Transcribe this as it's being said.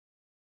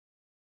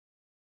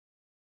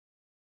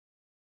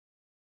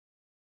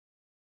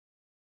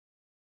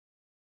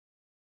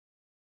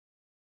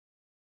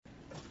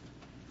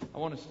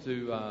want us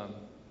to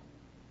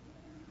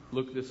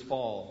look this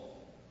fall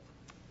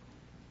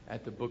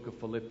at the book of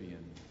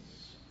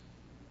Philippians.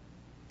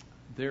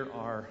 There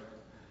are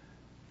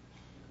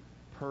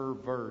per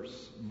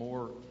verse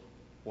more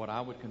what I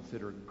would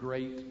consider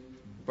great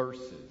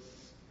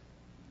verses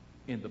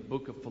in the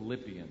book of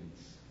Philippians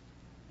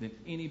than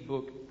any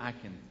book I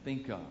can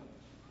think of.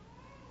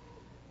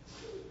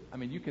 I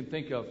mean, you can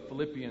think of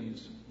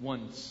Philippians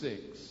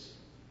 1:6.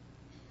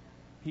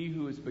 He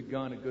who has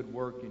begun a good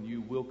work in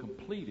you will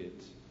complete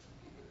it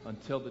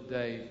until the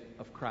day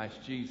of Christ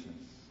Jesus.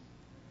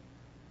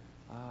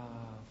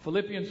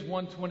 Philippians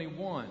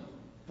 1:21.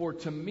 For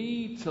to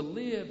me to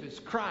live is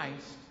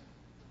Christ,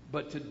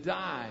 but to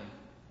die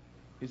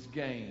is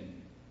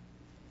gain.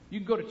 You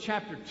can go to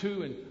chapter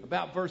 2 and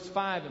about verse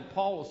 5, and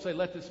Paul will say,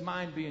 let this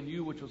mind be in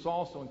you, which was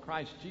also in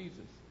Christ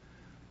Jesus,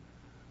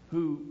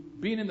 who,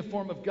 being in the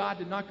form of God,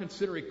 did not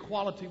consider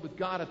equality with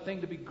God a thing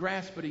to be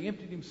grasped, but he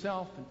emptied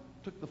himself and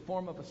took the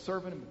form of a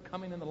servant, and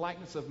becoming in the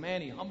likeness of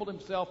man, he humbled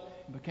himself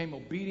and became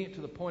obedient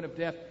to the point of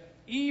death,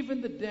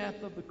 even the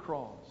death of the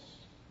cross.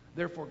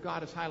 Therefore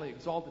God has highly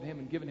exalted him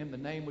and given him the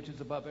name which is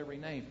above every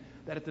name,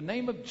 that at the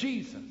name of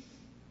Jesus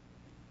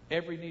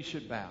every knee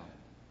should bow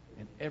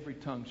and every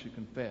tongue should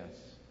confess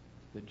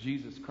that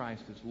Jesus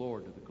Christ is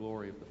Lord, to the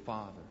glory of the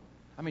Father.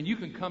 I mean, you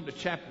can come to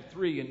chapter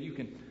 3 and you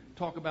can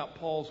talk about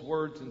Paul's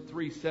words in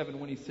 3:7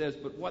 when he says,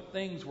 but what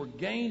things were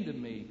gained to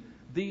me,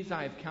 these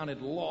I have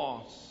counted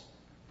loss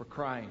for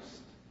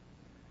Christ.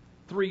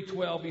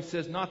 3:12 he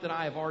says, not that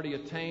I have already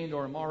attained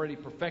or am already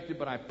perfected,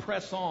 but I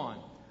press on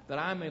that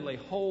I may lay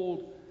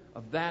hold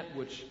of that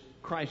which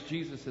Christ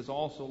Jesus has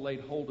also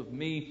laid hold of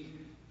me.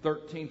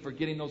 13,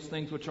 forgetting those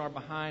things which are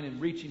behind and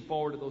reaching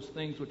forward to those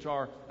things which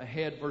are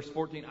ahead. Verse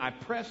 14, I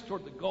press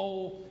toward the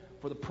goal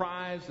for the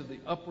prize of the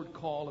upward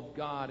call of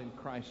God in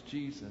Christ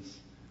Jesus.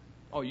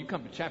 Oh, you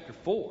come to chapter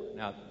 4.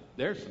 Now,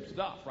 there's some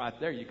stuff right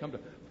there. You come to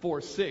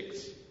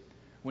 4:6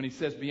 when he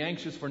says, be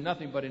anxious for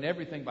nothing, but in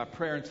everything by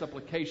prayer and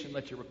supplication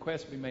let your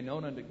requests be made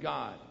known unto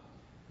God.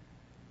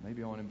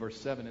 Maybe on in verse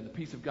 7, and the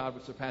peace of God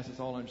which surpasses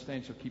all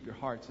understanding shall keep your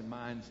hearts and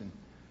minds in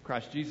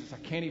Christ Jesus. I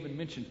can't even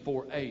mention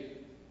 4:8.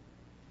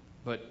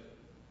 But,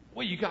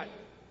 well, you got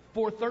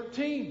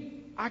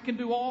 4:13. I can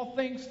do all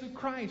things through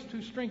Christ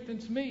who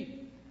strengthens me.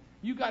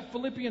 You got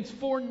Philippians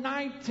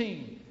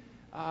 4:19.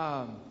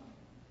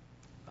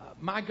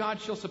 My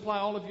God shall supply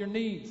all of your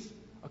needs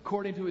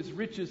according to his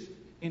riches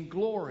in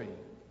glory.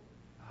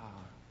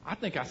 I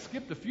think I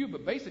skipped a few,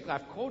 but basically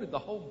I've quoted the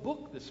whole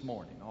book this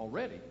morning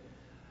already.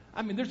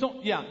 I mean, there's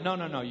no,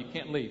 no, you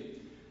can't leave.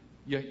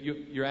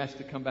 You're asked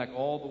to come back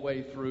all the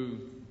way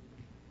through.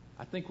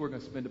 I think we're going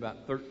to spend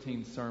about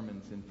 13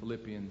 sermons in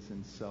Philippians,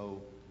 and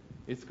so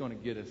it's going to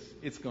get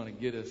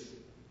us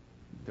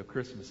to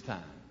Christmas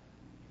time.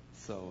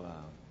 So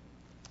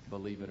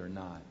believe it or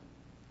not.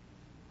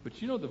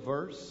 But you know the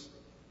verse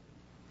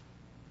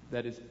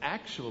that is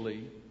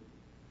actually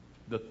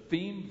the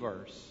theme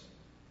verse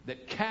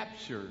that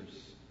captures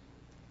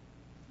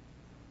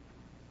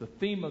the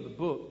theme of the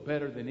book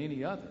better than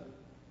any other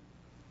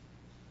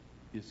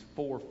is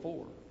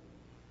 4:4.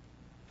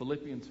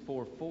 Philippians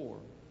 4:4.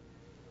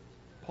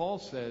 Paul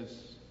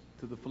says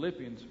to the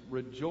Philippians,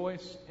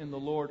 rejoice in the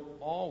Lord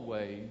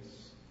always.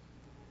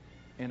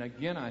 And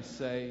again I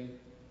say,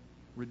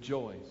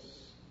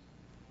 rejoice.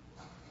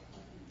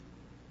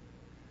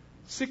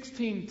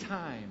 16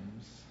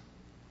 times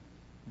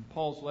in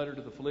Paul's letter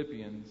to the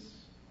Philippians,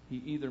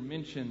 he either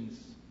mentions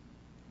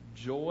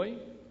joy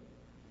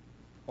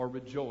or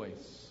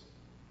rejoice.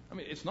 I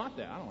mean, it's not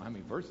that. I don't know how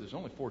many verses. There's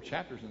only 4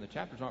 chapters, and the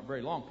chapters aren't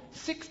very long.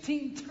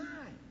 16 times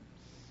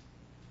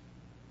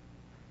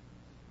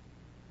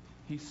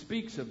he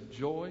speaks of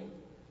joy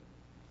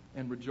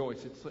and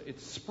rejoice.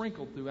 It's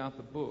sprinkled throughout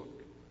the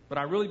book. But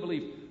I really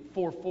believe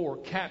 4:4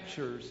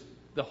 captures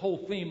the whole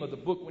theme of the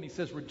book when he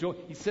says rejoice.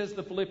 He says to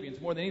the Philippians,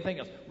 more than anything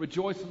else,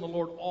 rejoice in the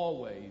Lord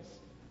always.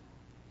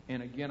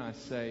 And again I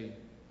say,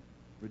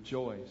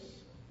 rejoice.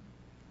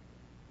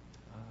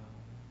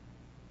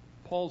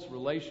 Paul's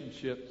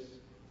relationship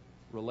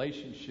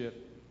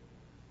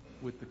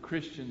with the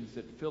Christians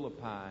at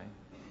Philippi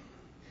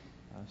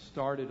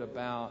started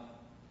about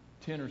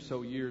 10 or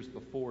so years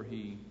before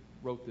he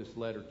wrote this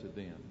letter to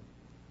them.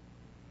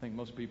 I think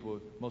most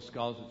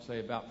scholars would say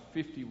about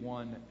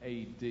 51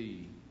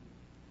 A.D.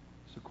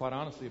 So quite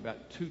honestly,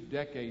 about 2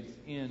 decades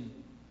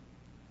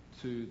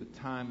into the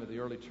time of the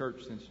early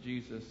church since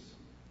Jesus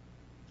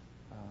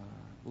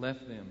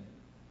left them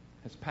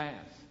has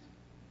passed.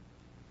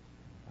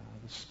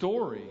 The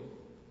story,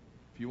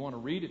 if you want to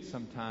read it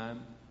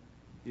sometime,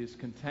 is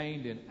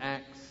contained in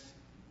Acts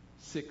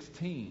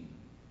 16.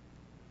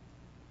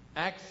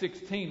 Acts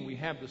 16, we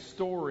have the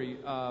story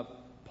of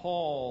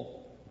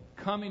Paul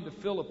coming to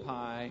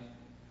Philippi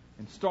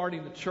and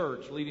starting the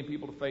church, leading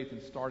people to faith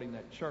and starting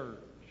that church.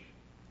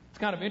 It's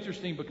kind of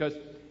interesting because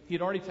he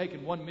had already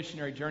taken one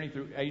missionary journey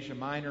through Asia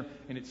Minor,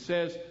 and it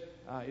says,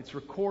 it's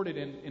recorded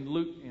in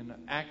Luke, in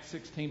Acts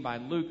 16 by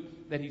Luke,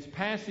 that he's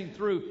passing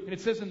through, and it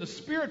says, and the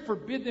Spirit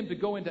forbid them to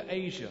go into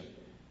Asia.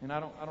 And I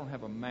don't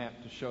have a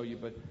map to show you,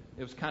 but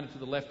it was kind of to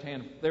the left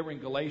hand. They were in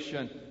Galatia,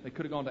 and they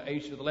could have gone to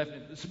Asia to the left.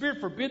 And the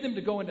Spirit forbid them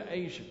to go into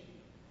Asia.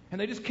 And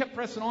they just kept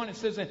pressing on. It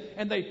says,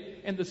 and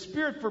the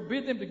Spirit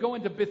forbid them to go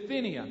into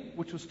Bithynia,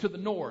 which was to the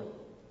north.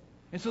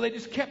 And so they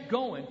just kept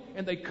going,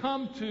 and they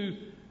come to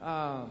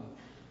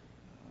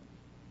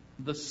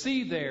the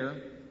sea there,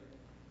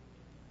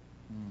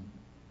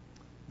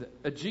 the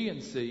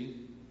Aegean Sea.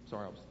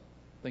 Sorry, I was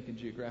thinking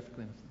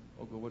geographically.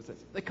 Oh, what is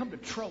that? They come to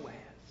Troas.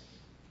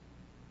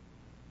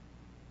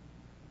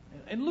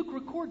 And Luke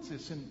records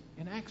this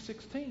in Acts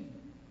 16.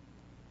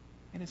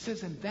 And it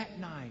says, and that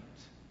night,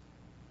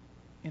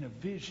 in a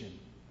vision,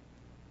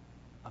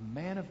 a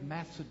man of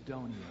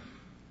Macedonia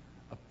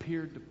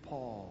appeared to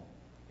Paul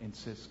and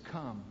says,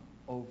 come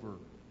over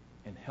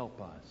and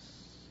help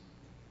us.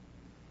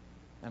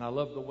 And I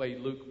love the way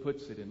Luke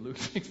puts it in Luke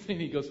 16.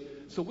 He goes,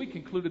 so we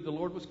concluded the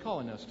Lord was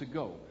calling us to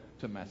go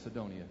to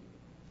Macedonia.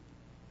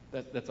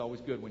 That's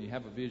always good when you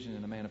have a vision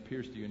and a man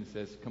appears to you and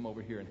says, come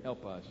over here and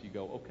help us. You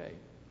go, okay.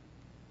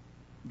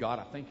 God,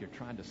 I think you're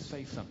trying to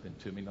say something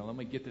to me. Now let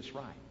me get this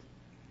right.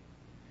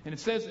 And it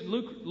says,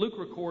 Luke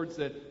records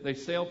that they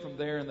sailed from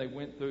there and they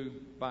went through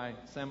by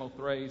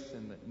Samothrace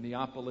and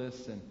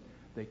Neapolis, and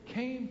they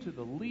came to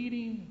the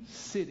leading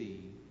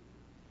city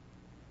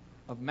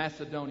of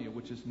Macedonia,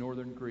 which is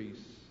northern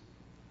Greece,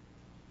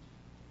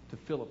 to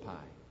Philippi.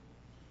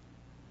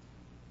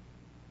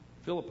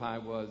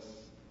 Philippi was,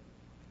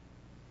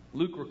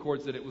 Luke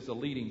records that it was a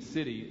leading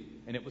city,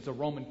 and it was a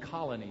Roman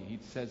colony. He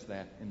says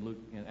that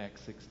in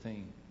Acts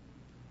 16.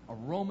 A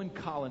Roman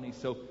colony.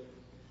 So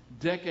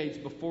decades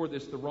before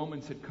this, the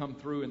Romans had come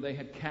through and they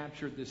had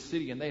captured this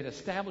city and they had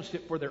established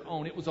it for their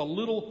own. It was a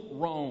little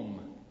Rome.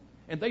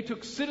 And they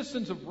took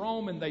citizens of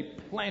Rome and they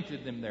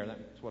planted them there.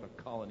 That's what a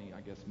colony,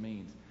 I guess,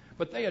 means.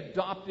 But they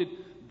adopted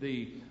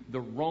the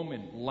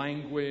Roman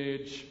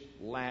language,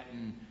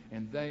 Latin,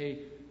 and they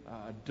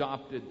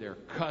adopted their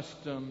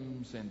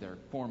customs and their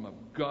form of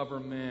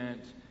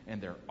government and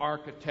their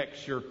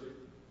architecture.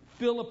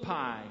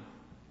 Philippi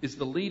is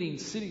the leading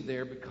city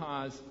there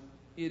because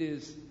it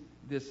is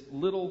this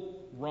little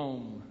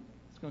Rome.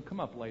 It's going to come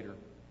up later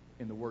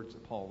in the words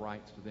that Paul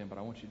writes to them, but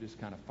I want you to just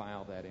kind of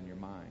file that in your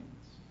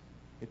minds.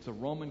 It's a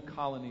Roman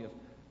colony of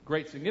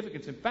great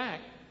significance. In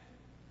fact,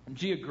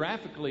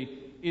 geographically,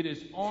 it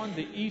is on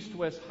the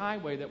east-west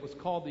highway that was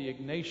called the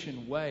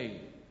Egnatian Way.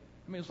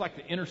 I mean, it's like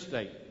the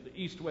interstate,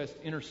 the east-west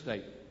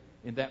interstate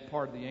in that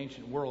part of the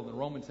ancient world. The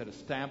Romans had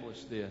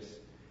established this.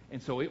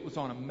 And so it was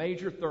on a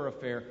major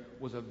thoroughfare,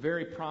 was a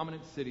very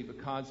prominent city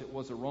because it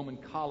was a Roman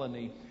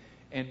colony.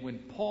 And when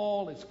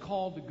Paul is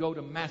called to go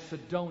to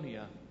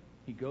Macedonia,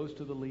 he goes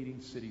to the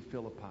leading city,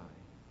 Philippi.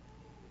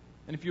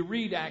 And if you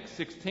read Acts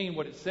 16,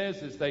 what it says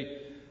is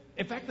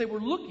they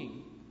were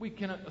looking, we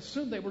can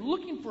assume they were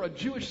looking for a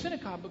Jewish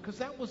synagogue because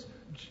that was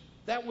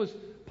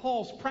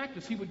Paul's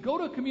practice. He would go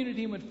to a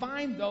community and would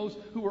find those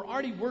who were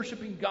already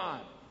worshiping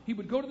God. He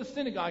would go to the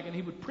synagogue and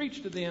he would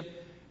preach to them,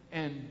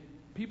 and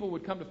people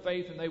would come to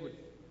faith, and they would,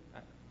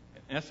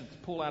 in essence,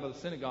 pull out of the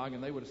synagogue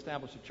and they would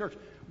establish a church.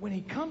 When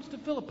he comes to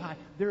Philippi,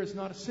 there is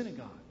not a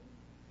synagogue.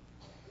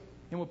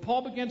 And when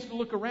Paul begins to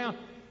look around,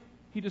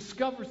 he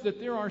discovers that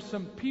there are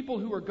some people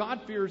who are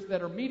God-fearers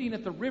that are meeting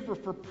at the river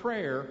for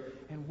prayer.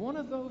 And one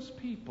of those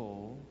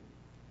people,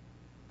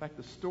 in fact,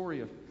 the story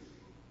of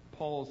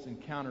Paul's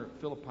encounter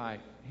at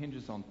Philippi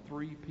hinges on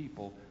three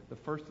people. The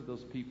first of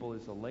those people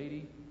is a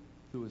lady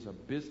who is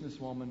a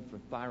businesswoman from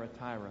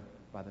Thyatira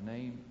by the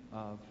name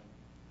of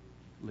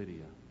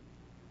Lydia.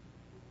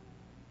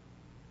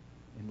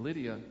 And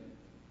Lydia,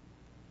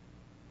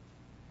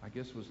 I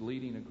guess, was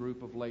leading a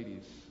group of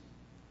ladies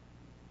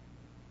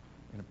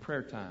in a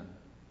prayer time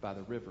by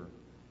the river.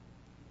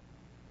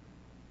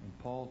 And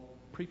Paul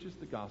preaches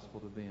the gospel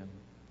to them.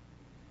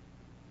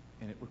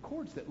 And it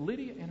records that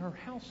Lydia and her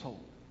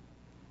household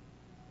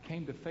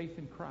came to faith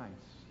in Christ.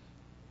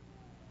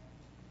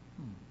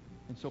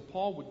 And so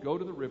Paul would go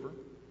to the river,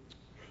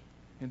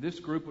 and this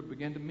group would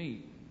begin to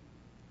meet,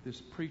 this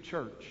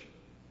pre-church.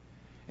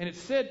 And it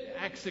said,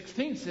 Acts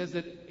 16 says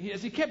that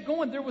as he kept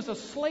going, there was a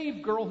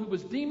slave girl who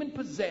was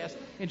demon-possessed,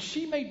 and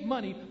she made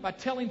money by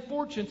telling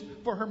fortunes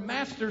for her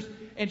masters,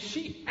 and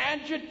she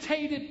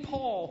agitated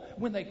Paul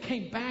when they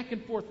came back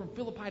and forth from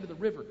Philippi to the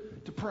river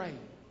to pray.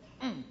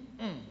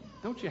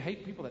 Don't you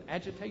hate people that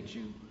agitate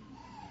you?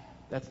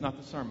 That's not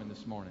the sermon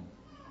this morning.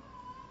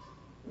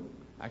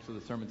 Actually,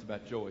 the sermon's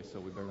about joy, so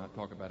we better not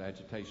talk about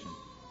agitation.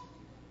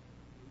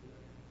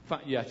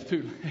 Yeah, it's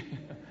too late.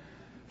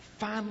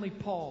 Finally,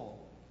 Paul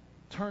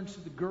turns to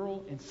the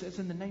girl and says,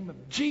 in the name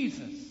of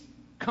Jesus,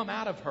 come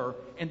out of her.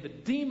 And the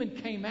demon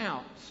came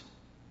out.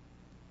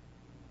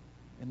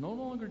 And no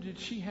longer did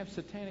she have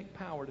satanic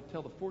power to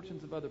tell the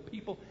fortunes of other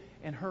people.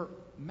 And her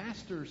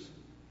masters,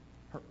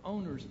 her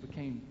owners,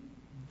 became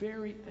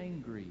very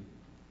angry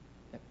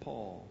at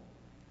Paul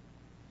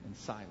and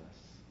Silas,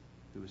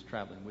 who was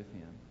traveling with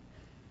him.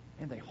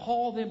 And they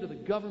haul them to the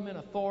government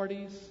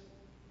authorities.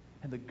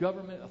 And the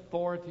government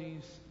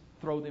authorities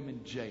throw them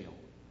in jail.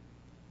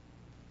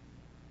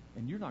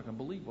 And you're not going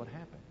to believe what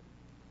happened.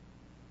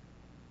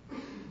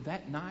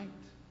 that night,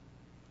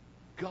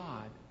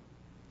 God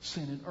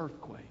sent an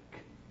earthquake.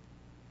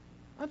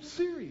 I'm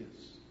serious.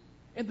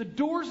 And the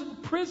doors of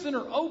the prison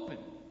are open.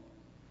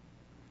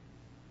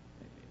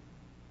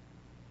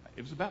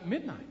 It was about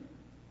midnight.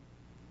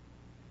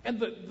 And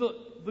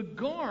the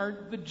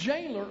guard, the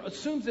jailer,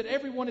 assumes that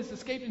everyone has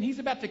escaped and he's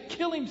about to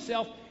kill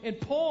himself. And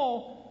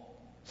Paul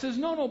says,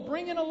 no,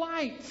 bring in a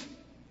light.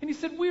 And he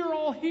said, we are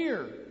all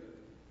here.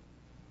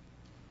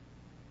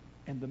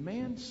 And the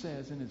man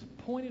says, and as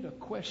pointed a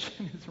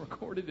question is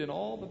recorded in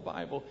all the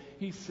Bible,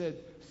 he said,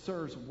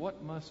 sirs,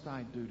 what must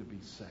I do to be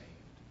saved?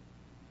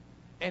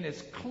 And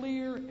as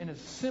clear and as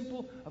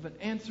simple of an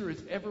answer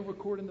as ever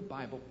recorded in the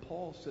Bible,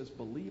 Paul says,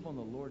 believe on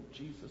the Lord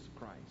Jesus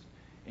Christ,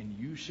 and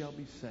you shall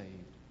be saved,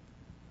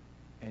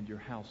 and your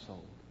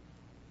household.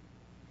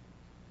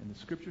 And the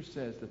scripture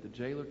says that the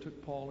jailer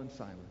took Paul and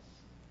Silas.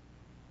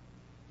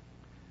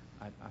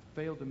 I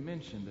failed to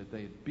mention that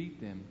they had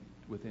beat them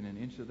within an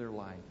inch of their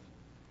life.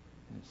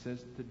 And it says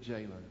that the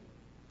jailer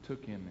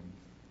took him and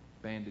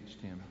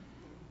bandaged him,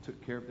 took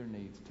care of their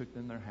needs, took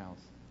them to their house.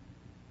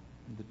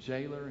 And the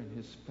jailer and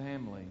his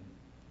family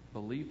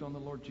believed on the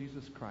Lord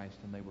Jesus Christ,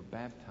 and they were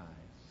baptized.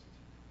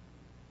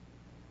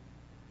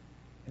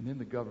 And then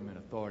the government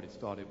authorities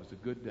thought it was a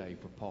good day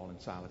for Paul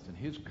and Silas and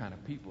his kind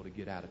of people to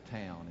get out of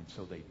town, and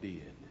so they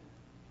did.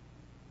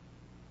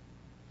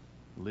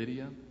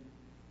 Lydia,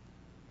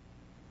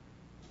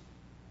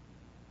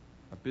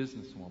 a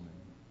businesswoman,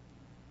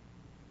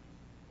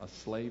 a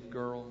slave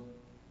girl,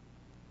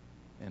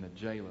 and a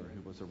jailer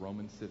who was a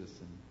Roman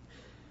citizen,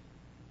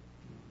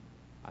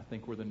 I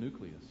think were the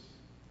nucleus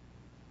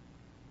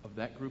of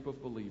that group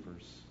of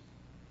believers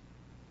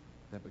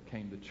that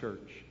became the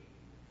church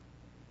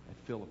at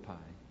Philippi.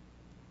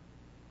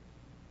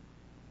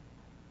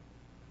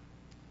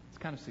 It's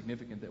kind of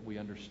significant that we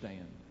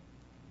understand,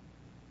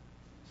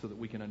 so that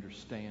we can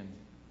understand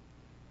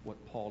what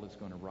Paul is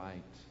going to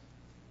write.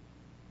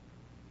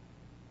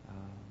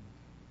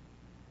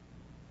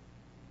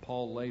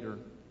 Paul later,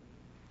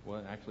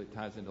 well, actually it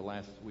ties into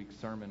last week's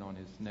sermon on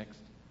his next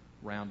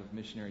round of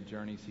missionary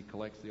journeys. He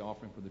collects the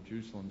offering for the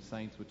Jerusalem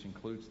saints, which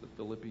includes the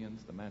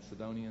Philippians, the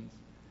Macedonians.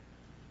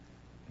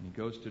 And he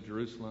goes to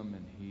Jerusalem,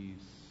 and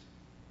he's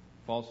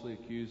falsely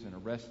accused and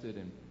arrested.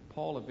 And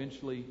Paul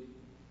eventually,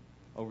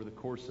 over the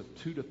course of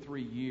 2 to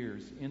 3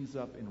 years, ends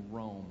up in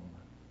Rome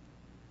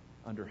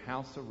under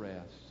house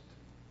arrest,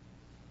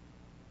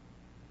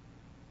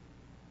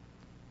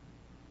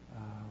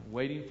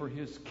 waiting for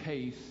his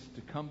case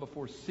to come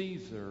before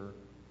Caesar,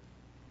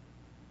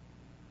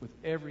 with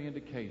every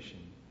indication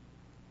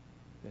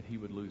that he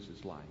would lose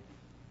his life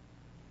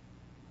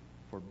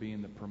for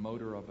being the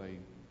promoter of a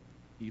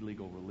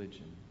illegal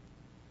religion.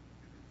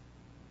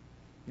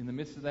 In the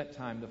midst of that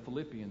time, the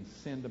Philippians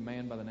send a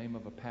man by the name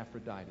of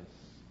Epaphroditus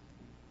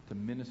to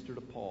minister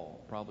to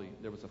Paul. Probably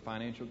there was a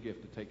financial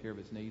gift to take care of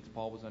his needs.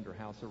 Paul was under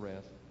house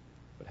arrest,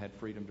 but had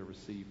freedom to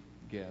receive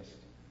guests.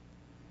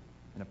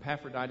 And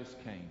Epaphroditus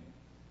came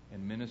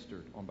and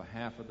ministered on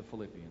behalf of the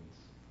Philippians.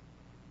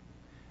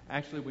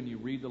 Actually, when you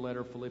read the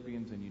letter of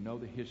Philippians and you know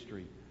the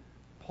history,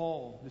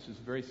 Paul, this is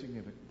very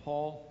significant,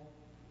 Paul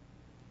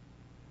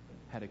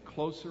had a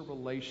closer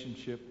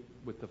relationship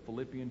with the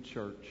Philippian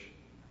church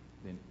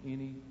than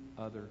any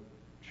other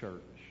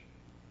church.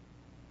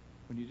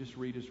 When you just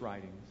read his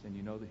writings and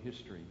you know the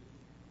history,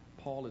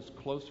 Paul is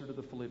closer to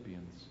the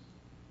Philippians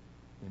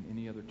than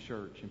any other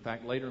church. In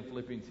fact, later in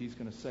Philippians, he's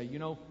going to say,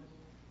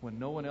 when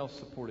no one else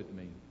supported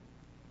me,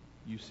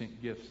 you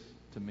sent gifts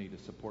to me to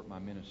support my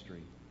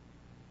ministry.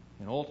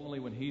 And ultimately,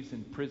 when he's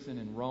in prison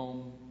in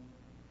Rome,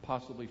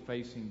 possibly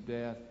facing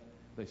death,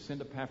 they send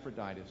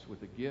Epaphroditus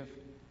with a gift,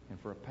 and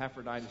for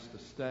Epaphroditus to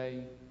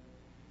stay.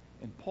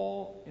 And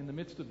Paul, in the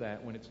midst of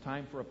that, when it's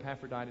time for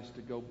Epaphroditus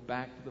to go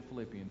back to the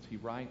Philippians, he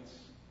writes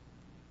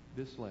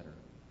this letter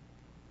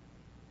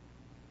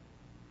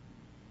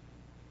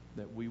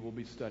that we will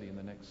be studying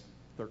the next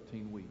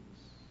 13 weeks.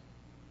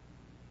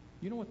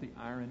 You know what the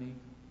irony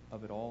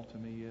of it all to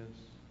me is?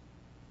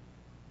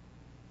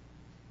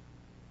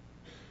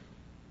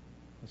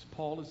 As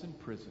Paul is in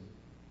prison,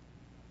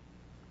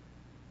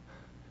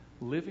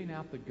 living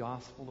out the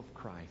gospel of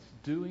Christ,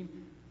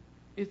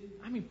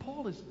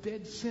 Paul is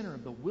dead center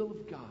of the will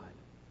of God,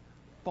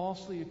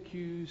 falsely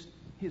accused.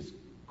 His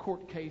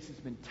court case has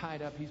been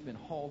tied up. He's been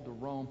hauled to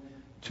Rome.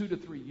 2 to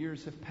 3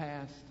 years have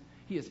passed.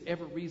 He has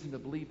every reason to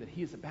believe that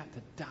he is about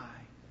to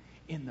die.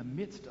 In the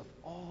midst of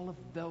all of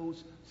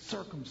those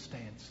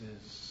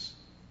circumstances,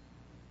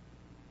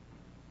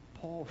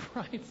 Paul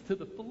writes to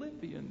the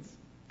Philippians,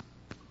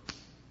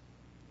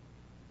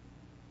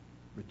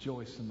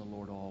 rejoice in the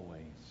Lord always.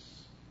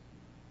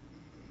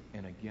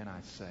 And again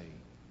I say,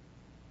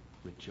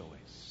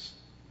 rejoice.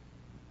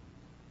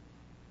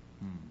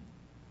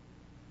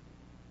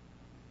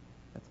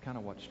 That's kind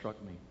of what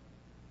struck me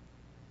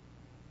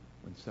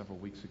when several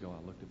weeks ago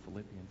I looked at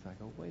Philippians. I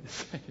go, wait a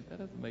second, that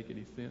doesn't make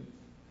any sense.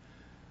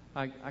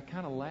 I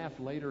kind of laugh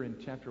later in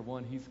chapter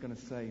 1. He's going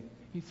to say,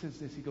 he says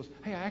this. He goes,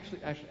 hey,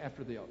 actually,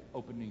 after the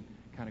opening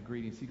kind of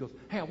greetings, he goes,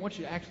 hey, I want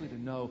you actually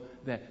to know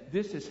that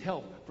this is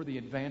help for the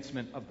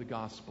advancement of the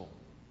gospel.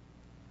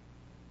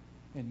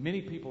 And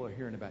many people are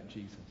hearing about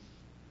Jesus.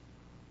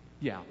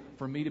 Yeah,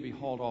 for me to be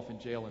hauled off in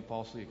jail and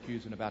falsely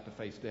accused and about to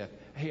face death.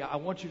 Hey, I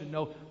want you to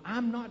know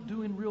I'm not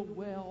doing real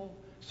well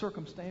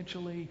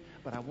circumstantially,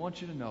 but I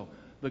want you to know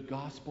the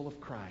gospel of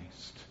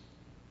Christ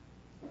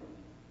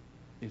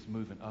is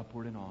moving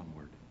upward and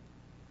onward.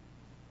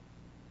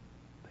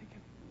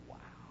 Thinking, wow.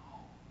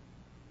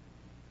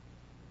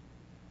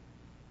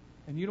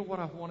 And you know what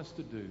I want us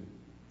to do?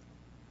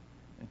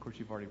 And of course,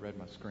 you've already read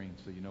my screen,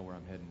 so you know where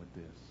I'm heading with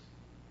this.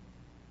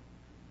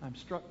 I'm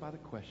struck by the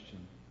question,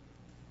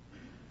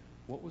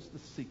 what was the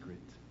secret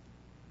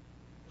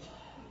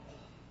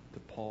to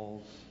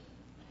Paul's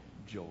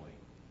joy?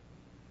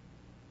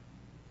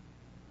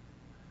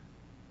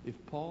 If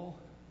Paul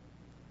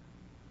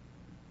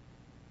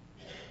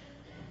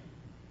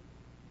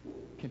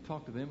can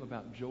talk to them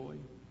about joy,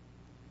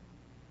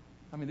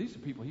 I mean, these are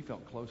people he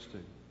felt close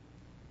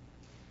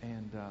to.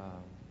 And,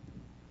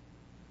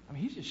 I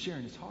mean, he's just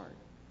sharing his heart.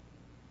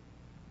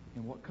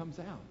 And what comes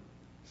out?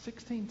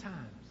 16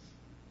 times.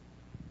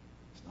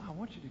 No, I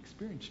want you to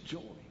experience joy.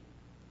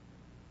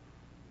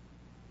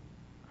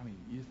 I mean,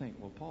 you think,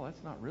 well, Paul,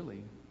 that's not really,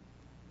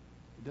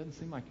 it doesn't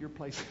seem like your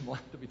place in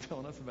life to be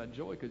telling us about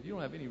joy because you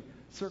don't have any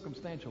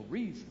circumstantial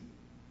reason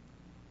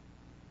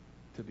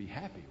to be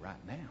happy right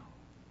now.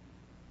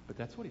 But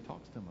that's what he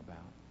talks to them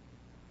about.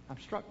 I'm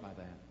struck by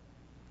that.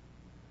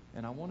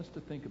 And I want us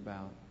to think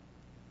about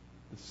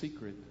the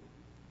secret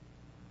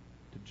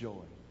to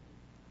joy.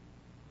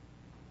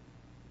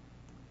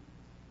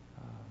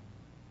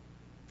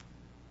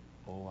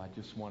 I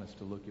just want us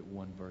to look at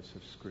one verse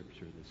of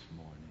Scripture this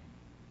morning.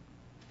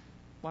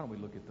 Why don't we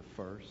look at the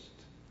first?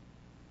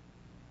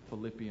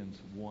 Philippians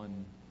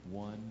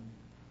 1:1.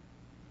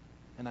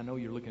 And I know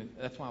you're looking at,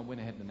 that's why I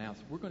went ahead and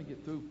announced, we're going to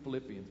get through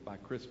Philippians by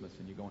Christmas.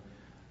 And you're going,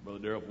 Brother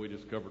Darrell, we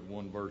just covered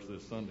one verse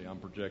this Sunday. I'm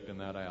projecting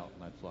that out.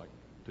 And that's like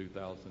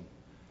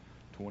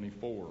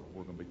 2024.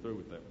 We're going to be through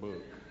with that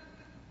book.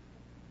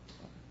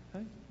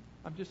 Hey,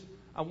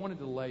 I wanted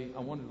to lay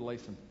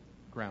some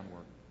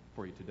groundwork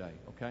for you today,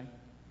 okay?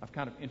 I've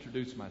kind of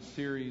introduced my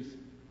series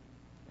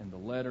and the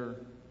letter,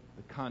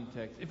 the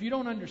context. If you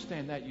don't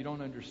understand that, you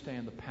don't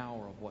understand the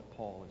power of what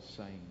Paul is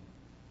saying.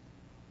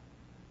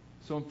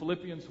 So in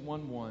Philippians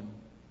 1:1,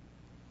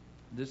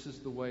 this is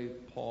the way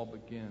Paul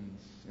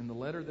begins. In the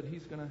letter that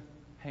he's going to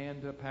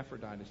hand to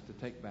Epaphroditus to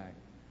take back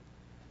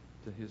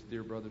to his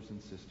dear brothers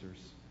and sisters,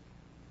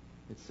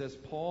 it says,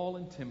 Paul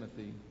and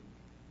Timothy,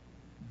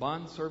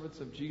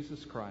 bondservants of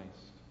Jesus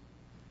Christ,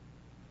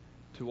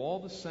 to all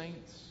the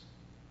saints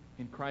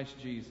in Christ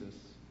Jesus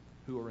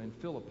who are in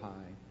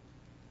Philippi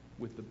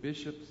with the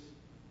bishops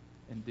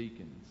and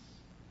deacons.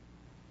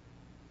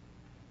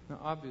 Now,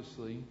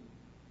 obviously,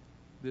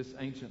 this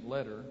ancient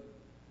letter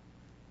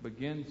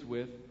begins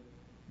with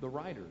the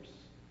writers.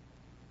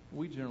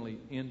 We generally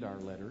end our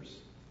letters.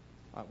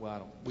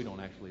 We don't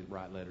actually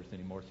write letters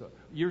anymore. So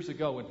years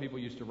ago, when people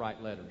used to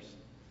write letters,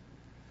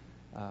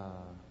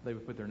 they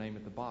would put their name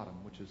at the bottom,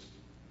 which is,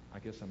 I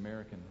guess,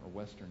 American or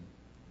Western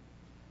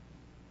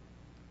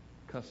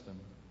custom.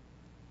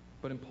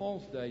 But in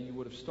Paul's day, you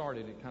would have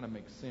started, it kind of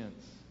makes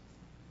sense.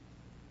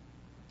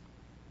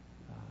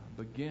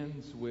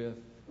 Begins with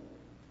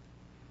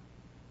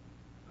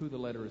who the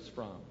letter is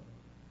from.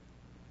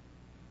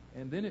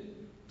 And then it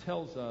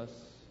tells us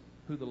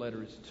who the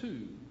letter is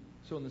to.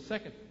 So in the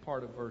second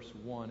part of verse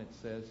 1, it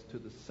says, to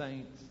the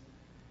saints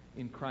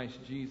in Christ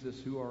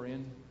Jesus who are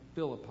in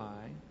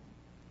Philippi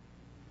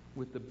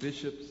with the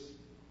bishops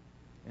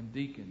and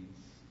deacons.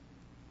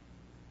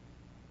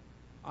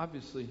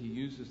 Obviously, he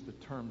uses the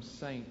term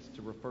saints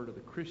to refer to the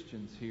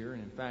Christians here.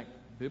 And in fact,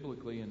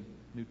 biblically in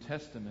New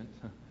Testament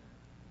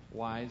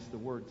wise, the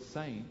word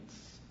saints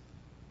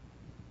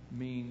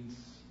means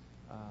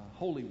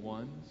holy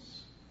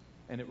ones.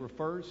 And it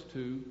refers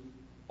to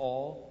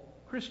all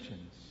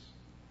Christians.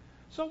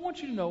 So I want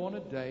you to know on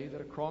a day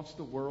that across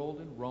the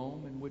world in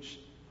Rome, in which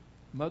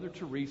Mother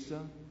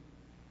Teresa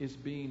is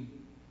being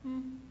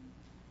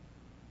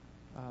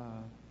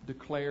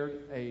declared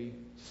a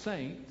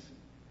saint,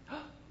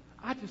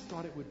 I just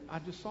saw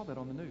that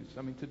on the news.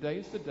 I mean, today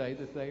is the day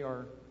that they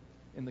are,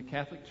 in the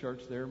Catholic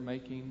Church, they're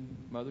making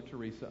Mother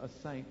Teresa a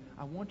saint.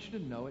 I want you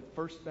to know at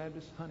First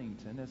Baptist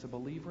Huntington, as a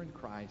believer in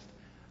Christ,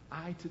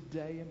 I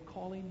today am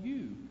calling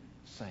you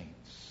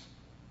saints.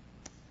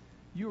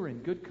 You are in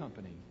good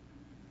company.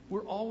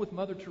 We're all with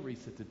Mother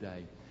Teresa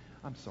today.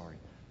 I'm sorry.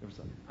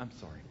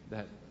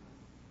 That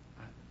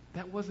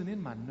wasn't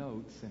in my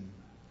notes and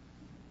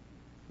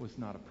was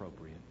not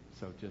appropriate.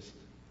 So just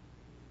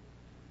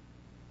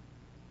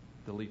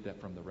delete that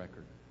from the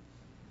record.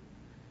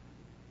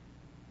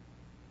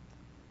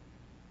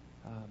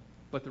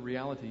 But the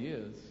reality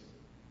is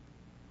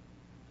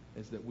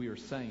that we are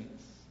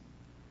saints.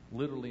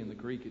 Literally in the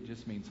Greek, it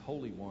just means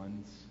holy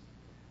ones.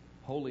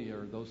 Holy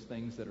are those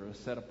things that are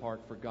set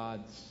apart for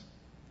God's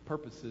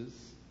purposes.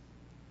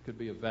 It could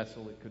be a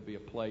vessel. It could be a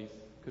place.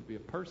 It could be a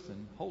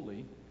person,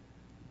 holy,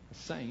 a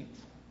saint.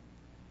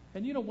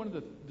 And you know, one of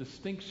the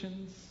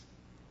distinctions,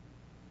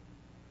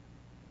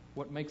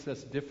 what makes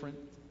us different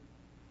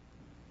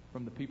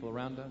from the people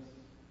around us,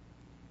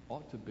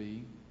 ought to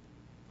be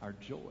our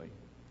joy.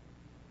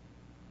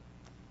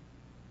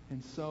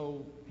 And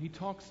so he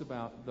talks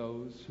about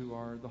those who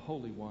are the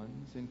holy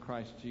ones in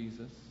Christ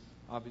Jesus.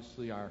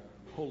 Obviously, our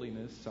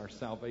holiness, our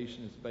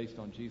salvation is based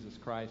on Jesus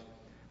Christ.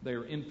 They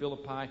are in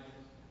Philippi.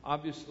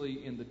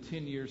 Obviously, in the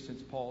 10 years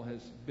since Paul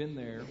has been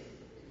there,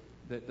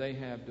 that they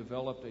have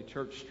developed a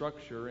church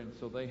structure, and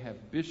so they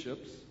have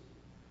bishops,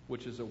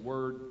 which is a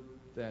word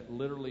that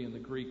literally in the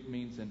Greek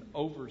means an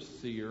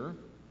overseer.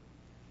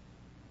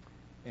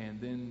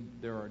 And then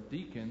there are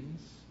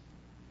deacons,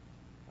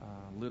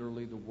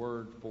 literally the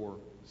word for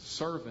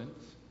servant.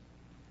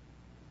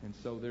 And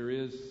so there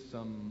is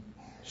some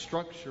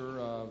structure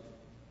of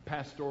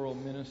pastoral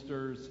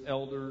ministers,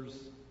 elders,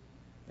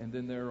 and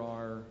then there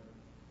are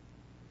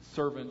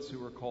servants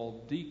who are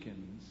called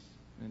deacons.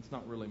 And it's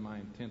not really my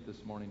intent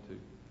this morning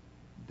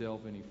to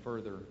delve any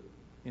further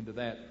into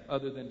that,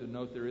 other than to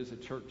note there is a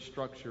church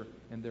structure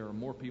and there are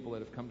more people that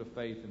have come to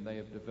faith and they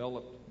have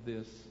developed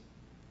this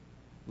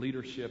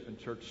leadership and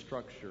church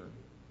structure.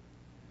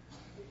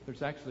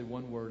 There's actually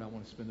one word I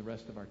want to spend the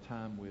rest of our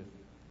time with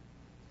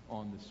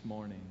on this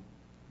morning.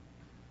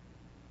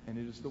 And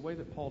it is the way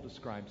that Paul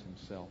describes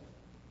himself.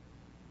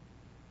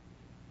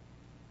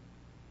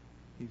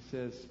 He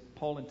says,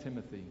 Paul and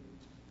Timothy,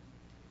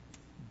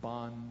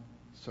 bond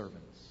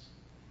servants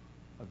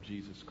of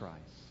Jesus Christ.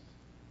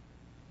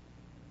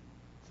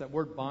 It's that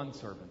word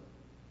bondservant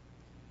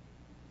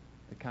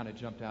that kind of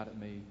jumped out at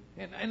me.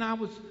 And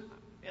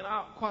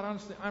quite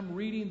honestly, I'm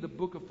reading the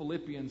book of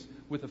Philippians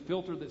with a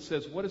filter that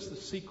says, what is the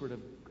secret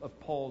of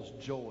Paul's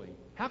joy?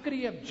 How could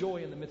he have joy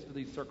in the midst of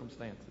these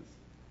circumstances?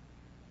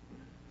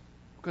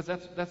 Because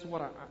that's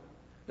what I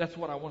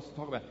want us to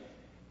talk about.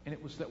 And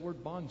it was that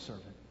word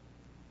bondservant.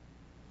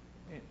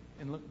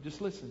 And look, just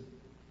listen.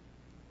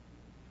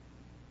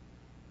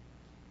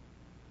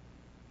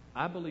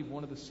 I believe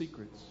one of the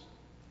secrets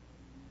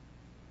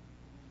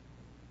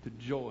to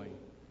joy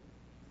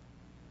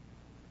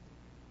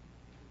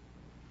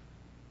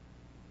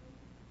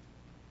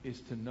is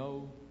to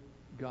know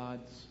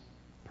God's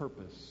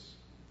purpose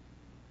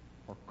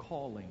or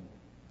calling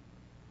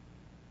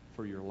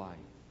for your life.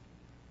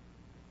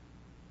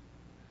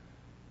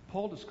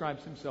 Paul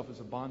describes himself as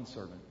a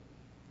bondservant.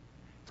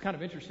 It's kind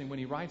of interesting when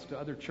he writes to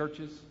other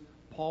churches,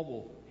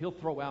 he'll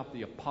throw out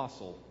the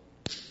apostle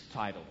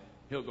title.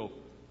 He'll go,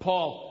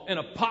 Paul, an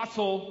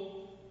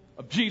apostle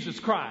of Jesus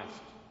Christ.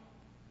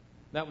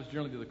 That was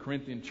generally to the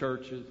Corinthian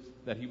churches,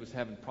 that he was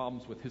having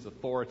problems with his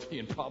authority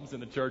and problems in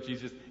the church.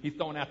 He's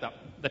throwing out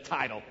the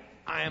title.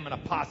 I am an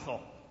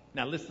apostle.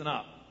 Now listen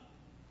up.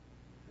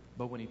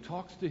 But when he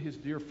talks to his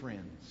dear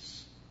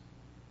friends,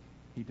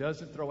 he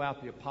doesn't throw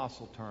out the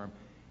apostle term.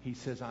 He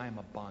says, I am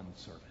a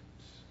bondservant.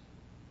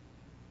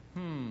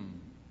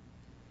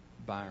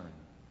 Byron,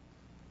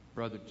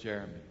 Brother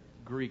Jeremy,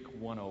 Greek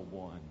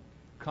 101.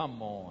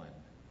 Come on.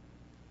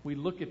 We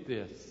look at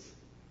this.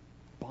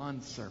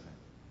 Bondservant.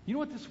 You know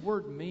what this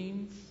word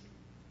means?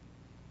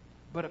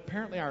 But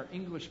apparently our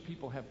English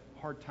people have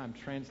a hard time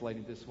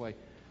translating this way.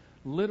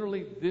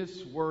 Literally,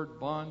 this word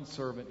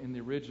bondservant in the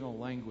original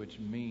language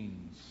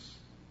means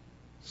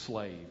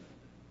slave,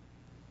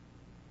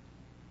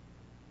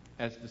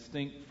 as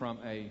distinct from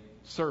a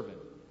servant.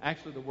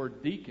 Actually, the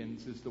word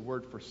deacons is the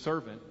word for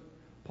servant.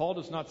 Paul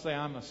does not say,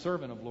 I'm a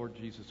servant of Lord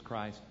Jesus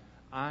Christ.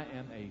 I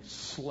am a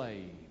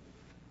slave.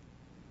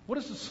 What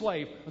is a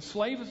slave? A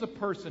slave is a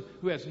person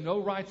who has no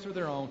rights of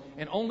their own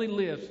and only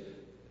lives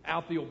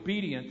out the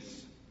obedience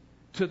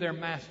to their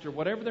master.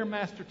 Whatever their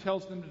master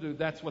tells them to do,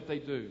 that's what they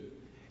do.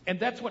 And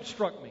that's what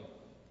struck me.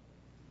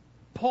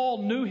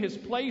 Paul knew his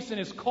place and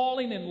his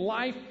calling in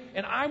life,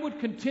 and I would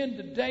contend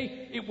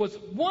today it was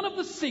one of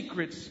the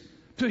secrets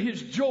to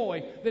his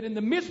joy that in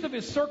the midst of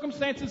his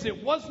circumstances,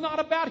 it was not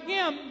about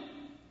him.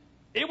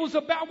 It was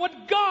about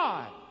what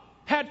God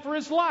had for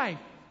his life.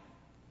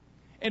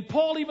 And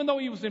Paul, even though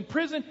he was in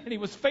prison and he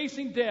was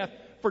facing death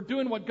for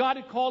doing what God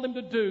had called him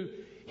to do,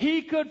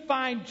 he could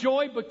find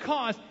joy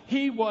because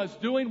he was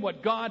doing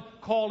what God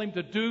called him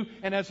to do.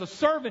 And as a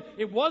servant,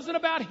 it wasn't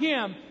about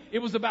him. It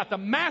was about the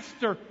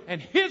master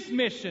and his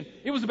mission.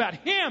 It was about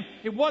him.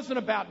 It wasn't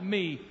about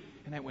me.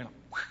 And that went,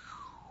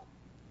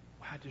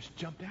 wow, it just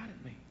jumped out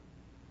at me.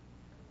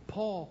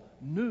 Paul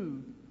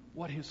knew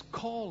what his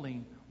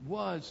calling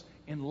was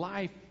in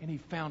life, and he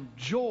found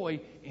joy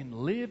in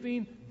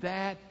living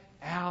that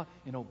out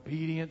in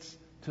obedience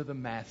to the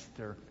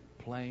master,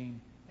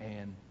 plain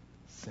and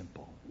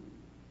simple.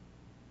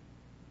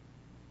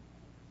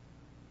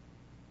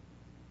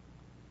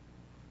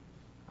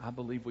 I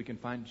believe we can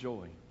find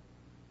joy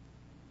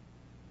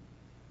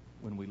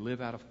when we live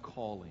out of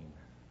calling.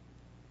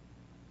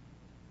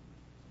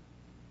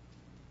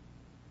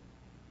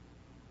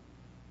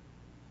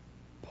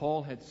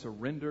 Paul had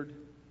surrendered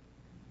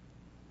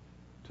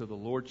to the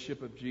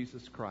lordship of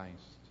Jesus Christ.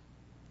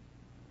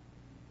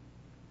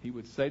 he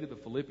would say to the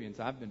Philippians,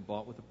 I've been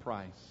bought with a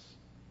price.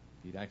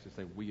 He'd actually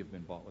say, we have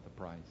been bought with a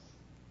price.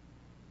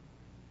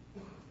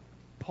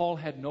 Paul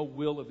had no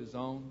will of his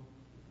own,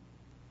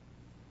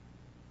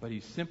 but he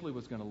simply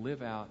was going to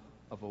live out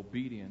of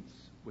obedience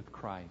with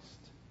Christ.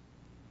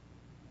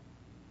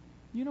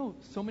 You know,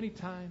 so many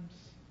times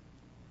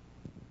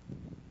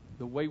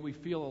the way we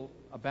feel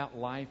about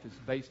life is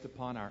based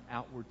upon our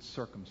outward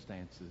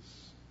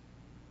circumstances.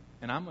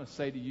 And I'm going to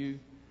say to you,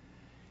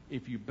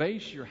 if you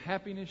base your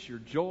happiness, your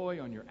joy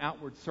on your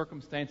outward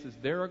circumstances,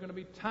 there are going to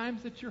be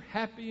times that you're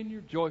happy and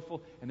you're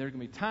joyful, and there are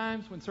going to be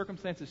times when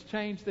circumstances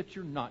change that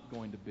you're not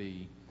going to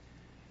be.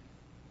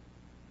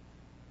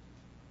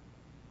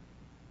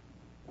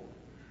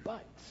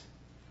 But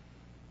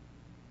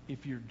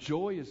if your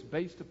joy is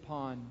based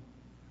upon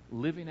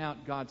living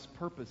out God's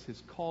purpose,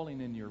 His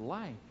calling in your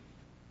life,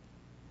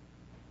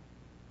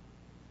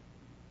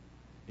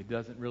 it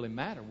doesn't really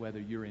matter whether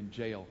you're in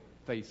jail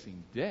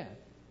facing death.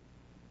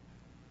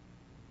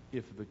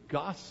 If the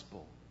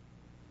gospel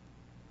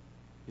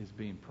is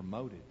being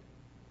promoted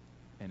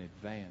and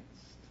advanced,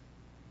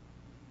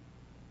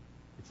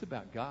 it's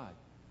about God.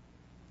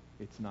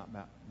 It's not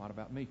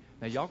about me.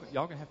 Now, y'all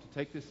going to have to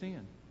take this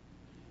in.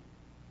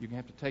 You're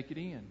going to have to take it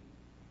in.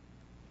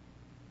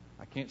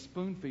 I can't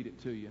spoon feed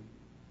it to you.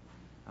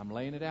 I'm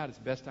laying it out as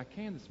best I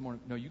can this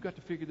morning. No, you got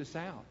to figure this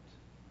out.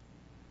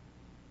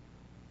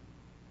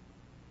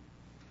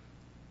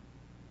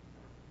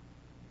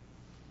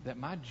 That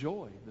my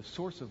joy, the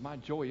source of my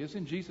joy, is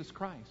in Jesus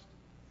Christ.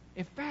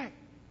 In fact,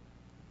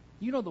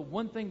 you know the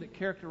one thing that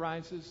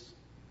characterizes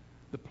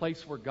the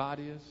place where God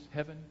is,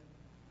 heaven?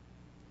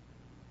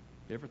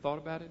 You ever thought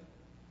about it?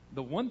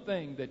 The one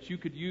thing that you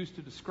could use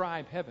to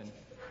describe heaven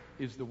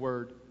is the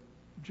word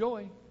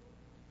joy.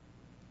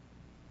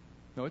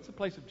 No, it's a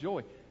place of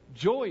joy.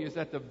 Joy is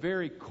at the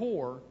very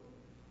core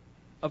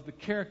of the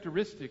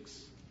characteristics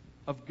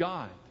of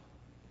God.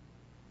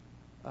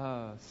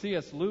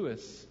 C.S.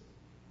 Lewis,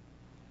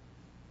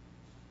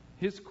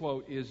 his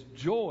quote is,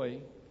 joy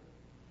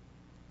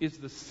is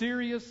the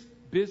serious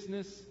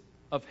business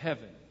of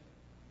heaven.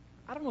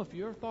 I don't know if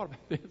you ever thought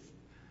about this.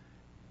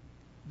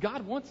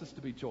 God wants us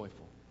to be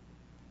joyful.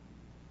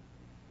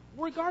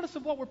 Regardless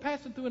of what we're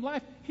passing through in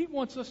life, He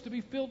wants us to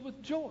be filled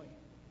with joy.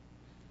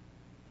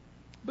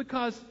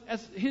 Because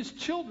as His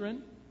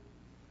children,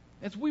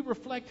 as we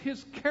reflect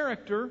His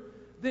character,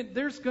 then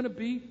there's going to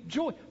be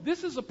joy.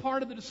 This is a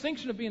part of the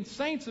distinction of being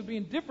saints, of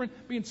being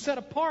different, being set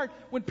apart.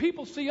 When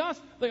people see us,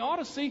 they ought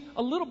to see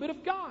a little bit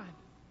of God.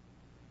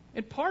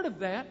 And part of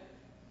that,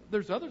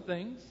 there's other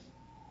things,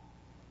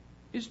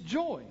 is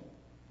joy.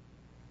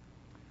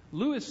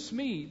 Lewis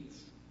Smedes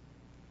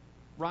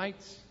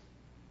writes,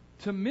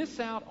 to miss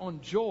out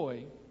on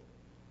joy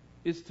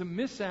is to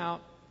miss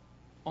out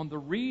on the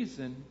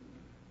reason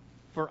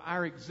for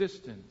our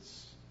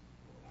existence.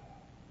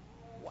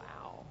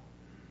 Wow.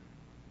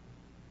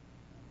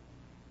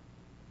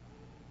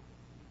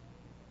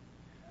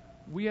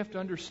 We have to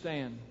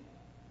understand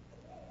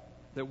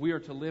that we are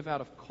to live out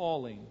of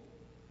calling.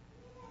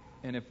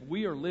 And if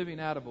we are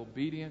living out of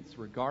obedience,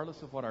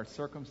 regardless of what our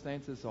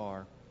circumstances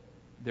are,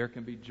 there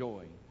can be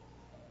joy.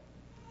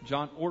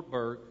 John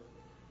Ortberg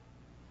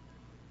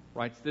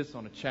writes this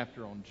on a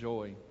chapter on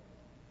joy.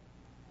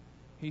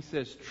 He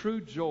says, true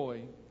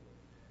joy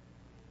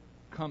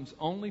comes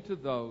only to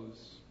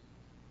those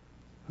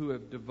who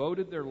have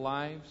devoted their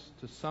lives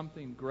to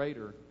something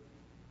greater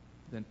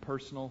than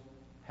personal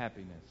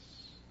happiness.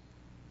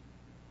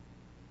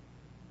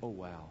 Oh,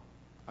 wow.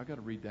 I've got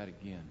to read that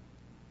again.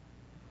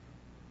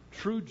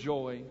 True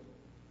joy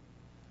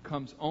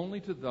comes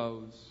only to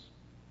those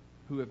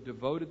who have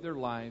devoted their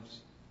lives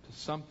to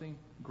something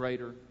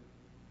greater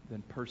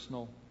than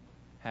personal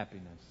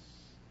happiness.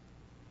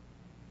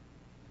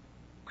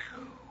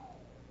 Whew.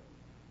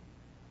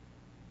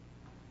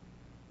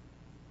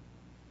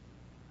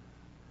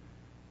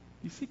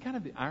 You see kind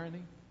of the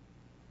irony?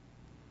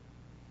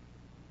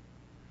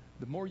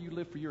 The more you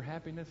live for your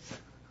happiness,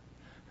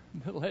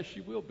 the less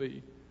you will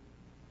be.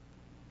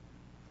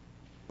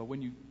 But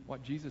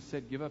what Jesus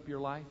said, give up your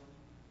life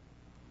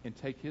and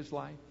take His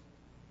life,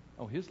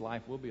 His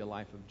life will be a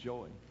life of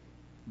joy.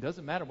 It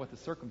doesn't matter what the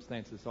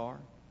circumstances are,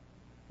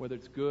 whether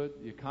it's good,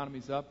 the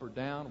economy's up or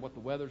down, what the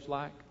weather's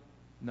like.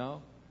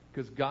 No,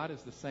 because God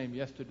is the same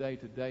yesterday,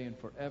 today, and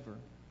forever.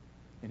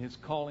 And His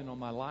calling on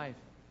my life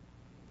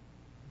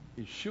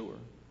is sure.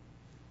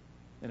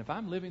 And if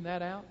I'm living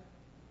that out,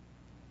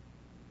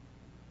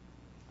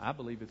 I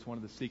believe it's one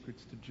of the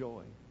secrets to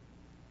joy.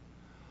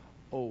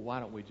 Oh, why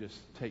don't we just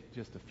take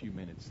just a few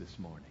minutes this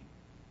morning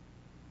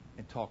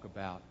and talk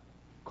about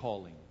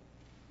calling?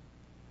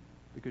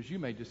 Because you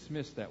may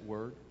dismiss that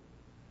word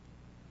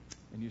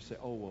and you say,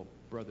 oh, well,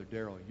 Brother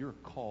Darrell, you're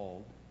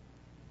called.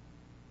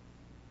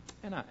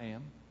 And I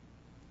am.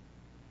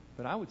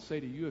 But I would say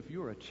to you, if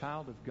you are a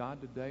child of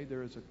God today,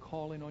 there is a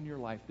calling on your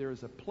life. There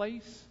is a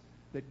place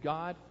that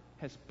God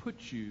has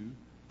put you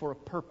for a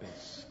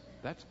purpose.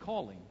 That's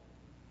calling.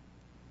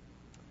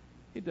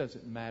 It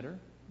doesn't matter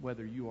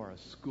whether you are a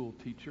school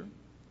teacher,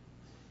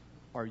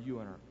 or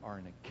you are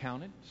an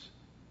accountant,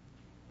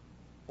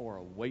 or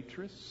a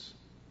waitress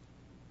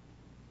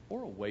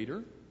or a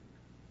waiter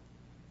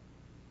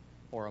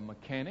or a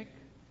mechanic,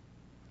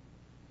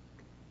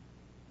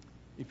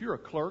 if you're a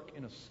clerk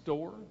in a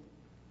store,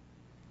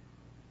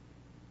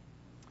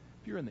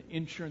 if you're in the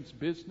insurance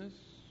business,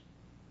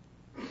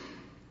 if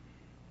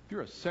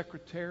you're a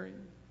secretary,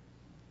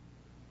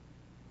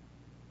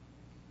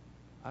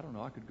 I don't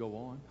know, I could go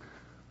on.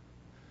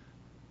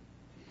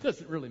 It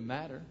doesn't really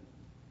matter.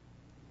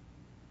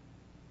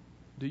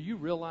 Do you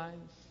realize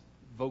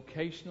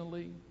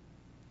vocationally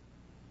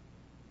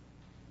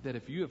that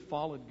if you have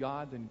followed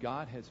God, then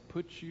God has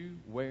put you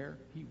where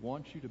He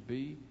wants you to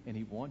be, and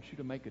He wants you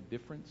to make a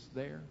difference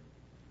there?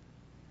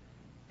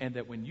 And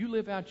that when you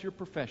live out your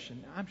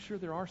profession, I'm sure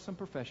there are some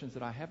professions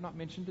that I have not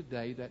mentioned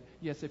today that,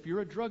 yes, if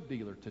you're a drug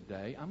dealer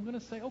today, I'm going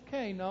to say,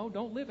 okay, no,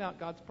 don't live out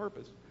God's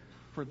purpose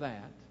for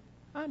that.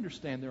 I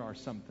understand there are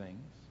some things.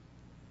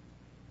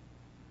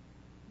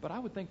 But I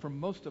would think for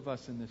most of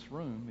us in this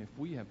room, if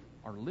we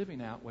are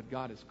living out what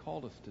God has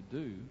called us to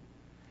do,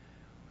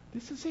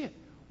 this is it.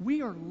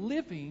 We are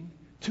living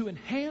to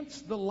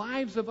enhance the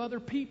lives of other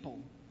people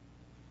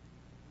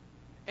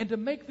and to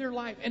make their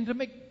life and to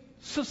make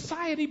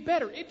society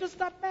better. It does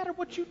not matter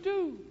what you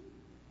do.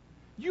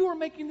 You are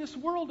making this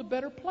world a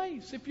better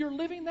place if you're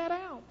living that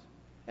out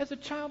as a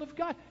child of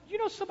God. You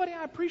know somebody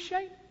I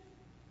appreciate?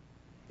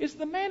 It's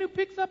the man who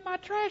picks up my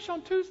trash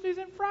on Tuesdays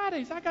and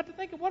Fridays. I got to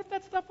thinking, what if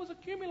that stuff was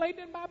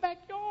accumulating in my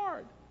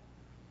backyard?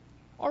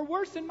 Or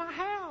worse, in my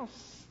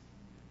house?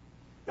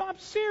 No, I'm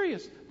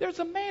serious. There's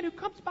a man who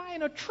comes by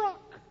in a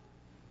truck.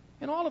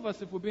 And all of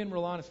us, if we're being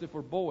real honest, if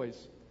we're boys,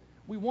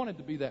 we wanted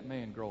to be that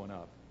man growing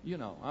up. You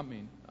know, I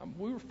mean,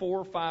 we were 4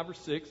 or 5 or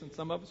 6, and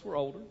some of us were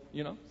older,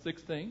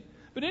 16.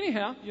 But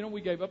anyhow,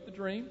 we gave up the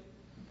dream.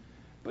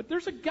 But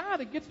there's a guy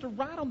that gets to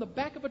ride on the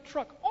back of a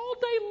truck all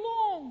day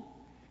long.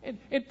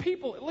 And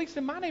people, at least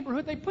in my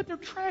neighborhood, they put their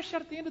trash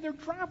out at the end of their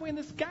driveway, and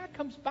this guy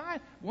comes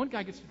by. One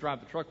guy gets to drive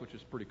the truck, which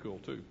is pretty cool,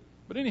 too.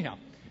 But anyhow,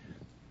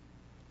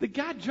 the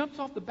guy jumps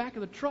off the back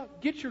of the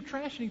truck, gets your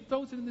trash, and he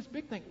throws it in this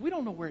big thing. We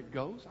don't know where it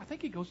goes. I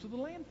think it goes to the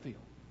landfill,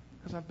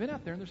 because I've been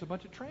out there, and there's a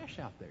bunch of trash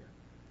out there.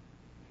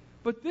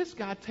 But this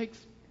guy takes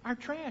our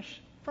trash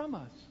from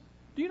us.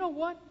 Do you know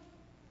what?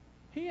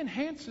 He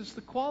enhances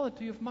the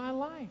quality of my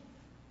life.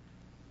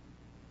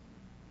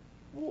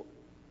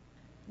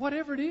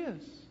 Whatever it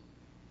is.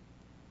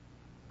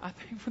 I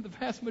think for the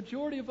vast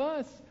majority of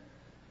us,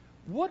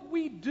 what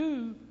we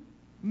do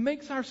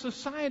makes our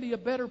society a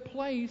better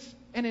place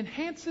and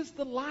enhances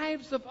the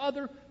lives of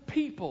other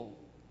people.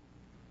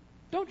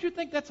 Don't you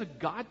think that's a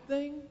God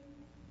thing?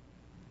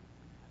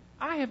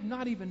 I have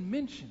not even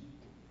mentioned,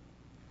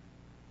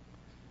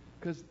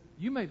 because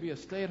you may be a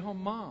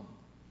stay-at-home mom.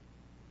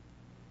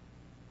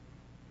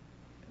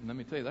 And let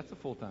me tell you, that's a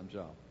full-time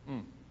job.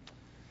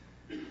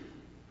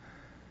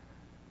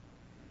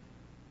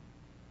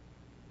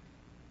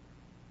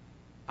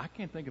 I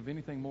can't think of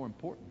anything more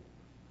important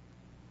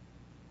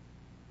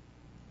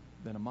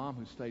than a mom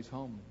who stays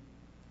home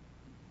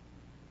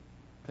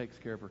and takes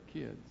care of her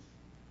kids.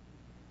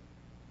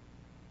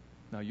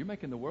 Now, you're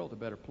making the world a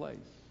better place.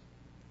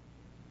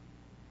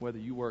 Whether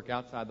you work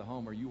outside the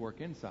home or you work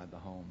inside the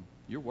home,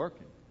 you're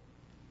working.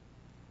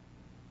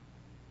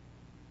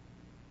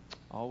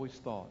 I always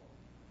thought,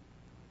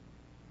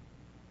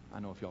 I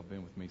know if y'all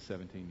been with me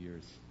 17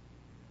 years,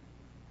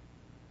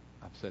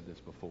 I've said this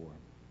before.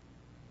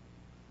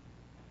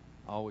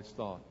 I always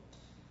thought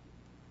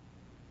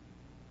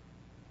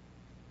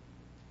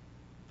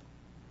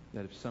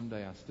that if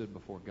someday I stood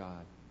before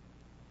God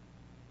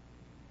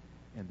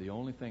and the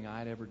only thing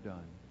I'd ever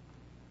done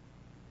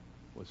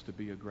was to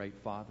be a great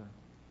father,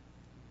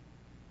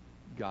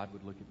 God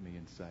would look at me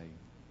and say,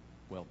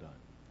 well done,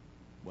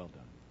 well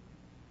done.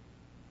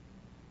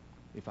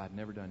 If I'd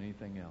never done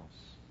anything else.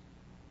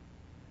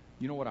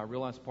 You know what I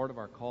realized part of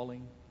our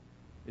calling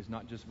is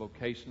not just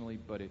vocationally,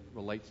 but it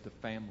relates to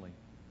family.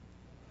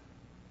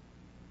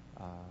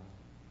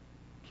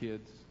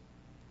 Kids,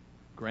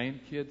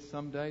 grandkids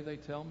someday, they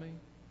tell me.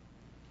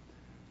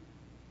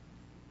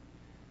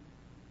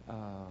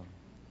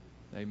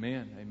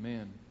 Amen,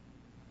 amen.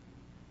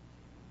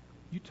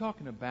 You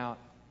talking about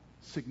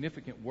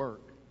significant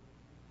work.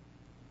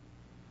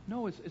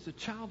 No, as a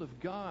child of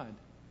God,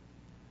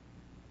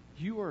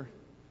 you are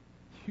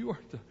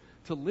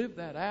to live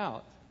that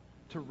out,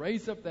 to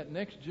raise up that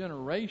next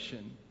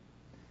generation.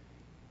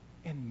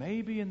 And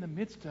maybe in the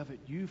midst of it,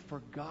 you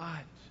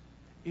forgot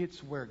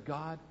it's where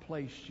God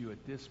placed you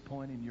at this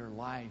point in your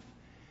life,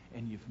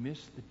 and you've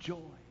missed the joy.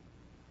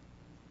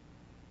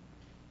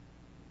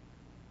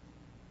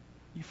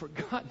 You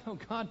forgot, no,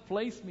 God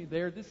placed me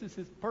there. This is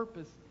His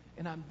purpose,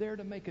 and I'm there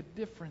to make a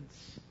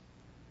difference.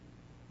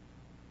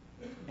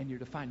 And you're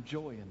to find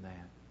joy in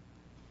that.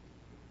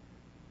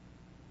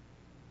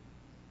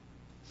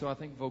 So I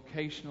think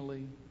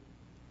vocationally,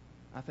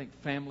 I think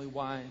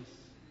family-wise,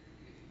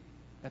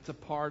 that's a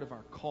part of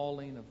our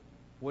calling of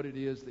what it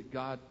is that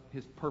God,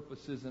 His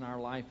purpose is in our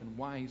life and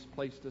why He's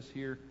placed us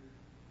here.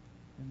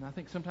 And I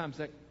think sometimes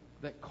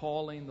that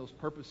calling, those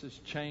purposes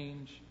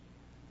change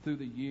through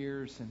the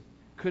years. And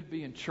could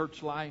be in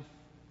church life.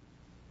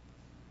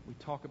 We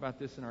talk about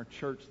this in our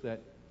church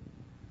that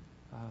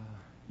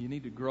you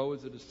need to grow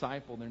as a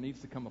disciple. There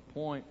needs to come a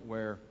point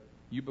where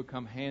you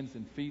become hands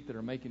and feet that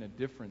are making a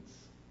difference.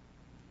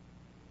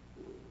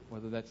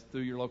 Whether that's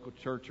through your local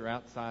church or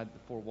outside the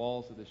four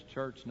walls of this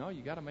church. No,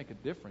 you got to make a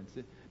difference.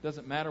 It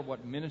doesn't matter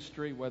what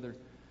ministry, whether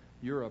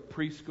you're a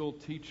preschool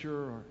teacher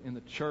or in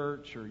the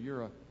church, or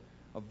you're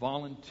a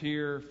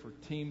volunteer for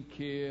Team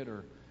Kid,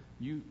 or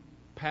you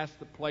pass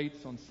the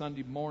plates on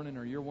Sunday morning,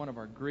 or you're one of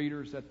our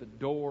greeters at the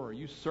door, or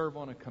you serve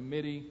on a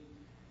committee.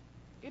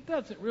 It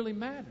doesn't really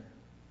matter.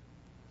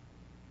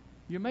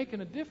 You're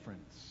making a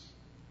difference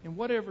in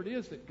whatever it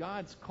is that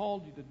God's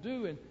called you to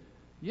do. And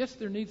yes,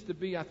 there needs to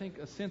be, I think,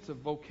 a sense of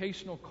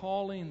vocational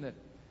calling that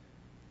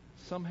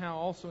somehow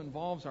also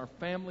involves our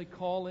family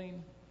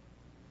calling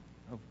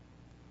of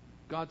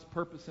God's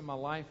purpose in my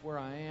life where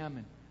I am.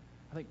 And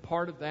I think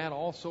part of that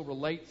also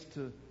relates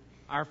to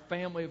our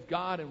family of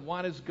God and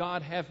why does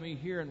God have me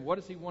here and what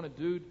does He want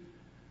to do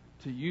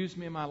to use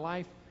me in my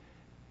life.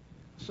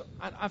 So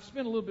I've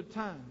spent a little bit of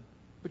time,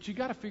 but you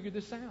got to figure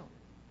this out.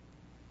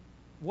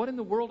 What in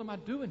the world am I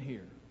doing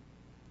here?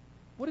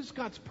 What is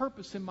God's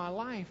purpose in my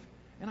life?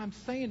 And I'm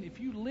saying if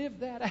you live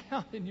that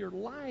out in your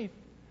life,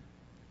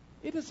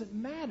 it doesn't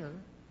matter.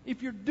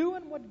 If you're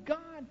doing what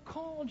God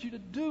called you to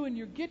do and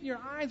you're getting your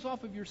eyes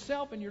off of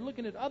yourself and you're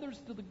looking at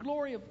others to the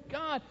glory of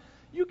God,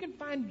 you can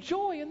find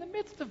joy in the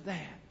midst of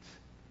that.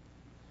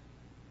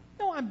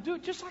 No, I'm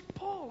doing just like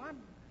Paul.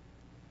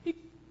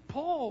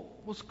 Paul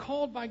was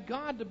called by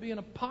God to be an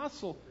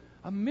apostle,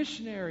 a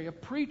missionary, a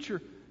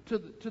preacher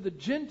to the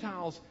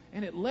Gentiles,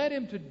 and it led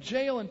him to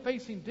jail and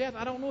facing death.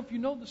 I don't know if you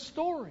know the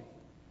story.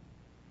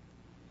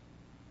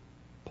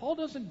 Paul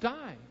doesn't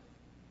die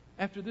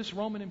after this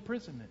Roman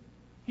imprisonment.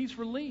 He's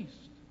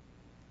released.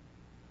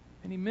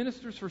 And he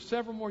ministers for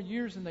several more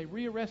years, and they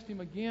rearrest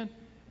him again.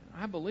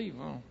 I believe,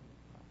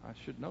 I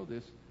should know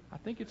this, I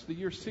think it's the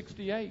year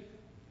 68.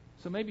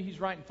 So maybe he's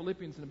writing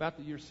Philippians in about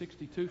the year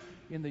 62.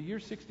 In the year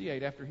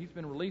 68, after he's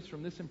been released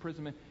from this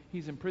imprisonment,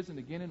 he's imprisoned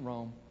again in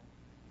Rome.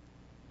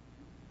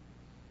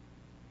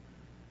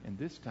 And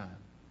this time,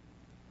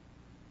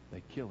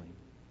 they kill him.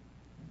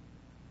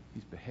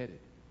 He's beheaded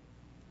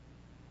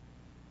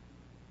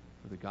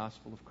for the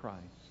gospel of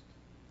Christ.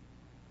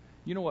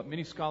 You know what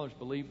many scholars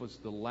believe was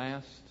the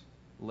last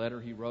letter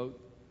he wrote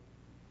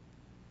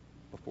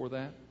before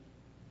that?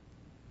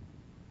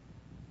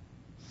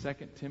 2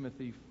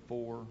 Timothy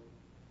 4.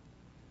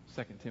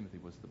 2 Timothy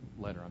was the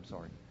letter, I'm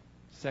sorry.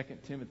 2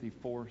 Timothy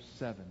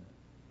 4:7.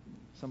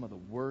 Some of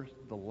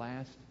the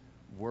last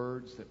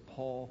words that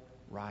Paul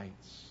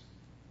writes.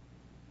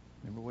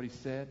 Remember what he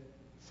said?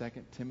 2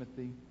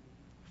 Timothy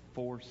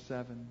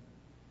 4:7.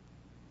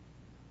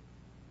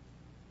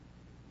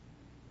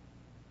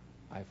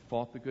 I have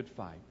fought the good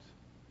fight.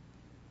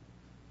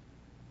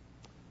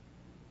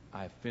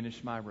 I have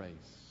finished my race.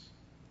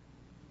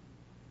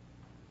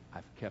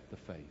 I've kept the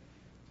faith.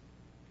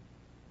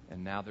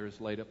 And now there is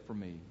laid up for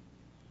me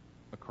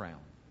a crown.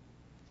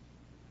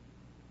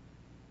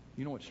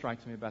 You know what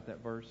strikes me about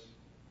that verse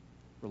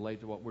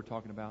related to what we're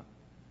talking about?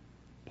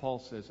 Paul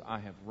says, I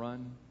have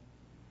run,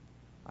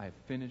 I have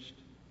finished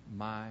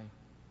my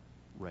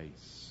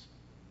race.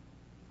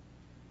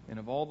 And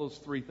of all those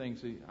three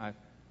things,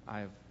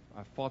 I've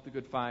fought the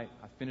good fight,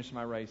 I've finished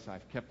my race,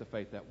 I've kept the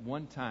faith. That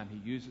one time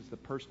he uses the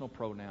personal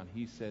pronoun,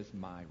 he says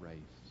my race.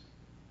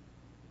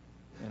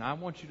 And I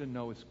want you to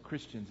know as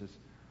Christians, as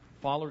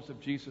followers of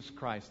Jesus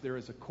Christ, there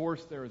is a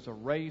course, there is a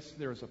race,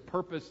 there is a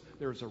purpose,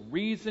 there is a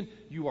reason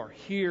you are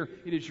here.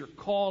 It is your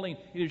calling,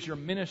 it is your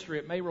ministry.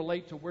 It may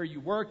relate to where you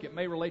work, it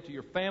may relate to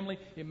your family,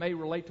 it may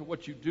relate to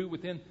what you do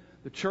within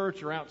the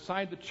church or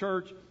outside the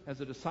church as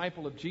a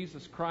disciple of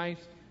Jesus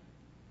Christ.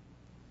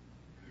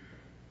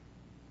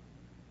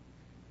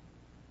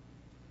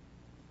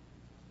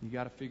 You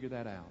got to figure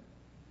that out.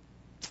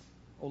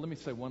 Oh, let me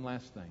say one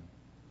last thing.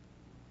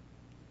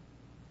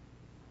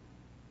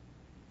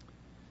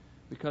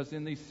 Because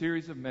in these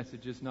series of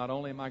messages, not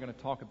only am I going to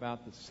talk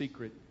about the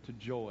secret to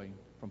joy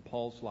from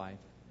Paul's life,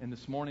 and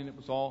this morning it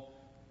was all,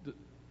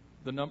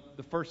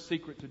 the first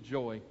secret to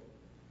joy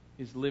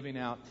is living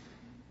out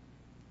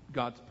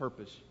God's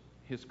purpose,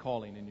 His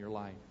calling in your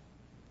life.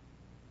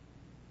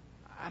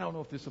 I don't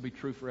know if this will be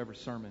true for every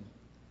sermon,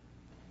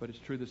 but it's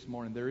true this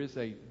morning. There is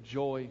a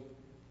joy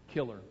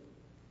killer,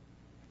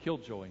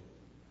 killjoy.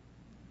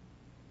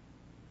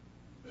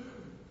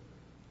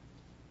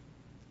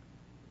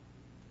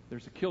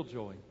 There's a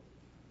killjoy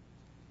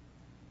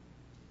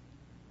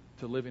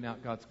to living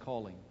out God's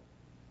calling.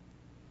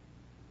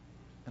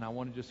 And I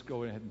want to just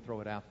go ahead and throw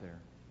it out there.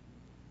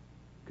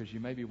 Because you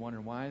may be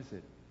wondering, why is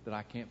it that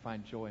I can't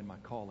find joy in my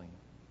calling?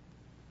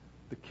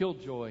 The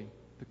killjoy,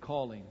 the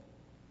calling,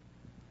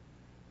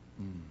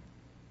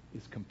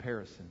 is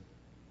comparison.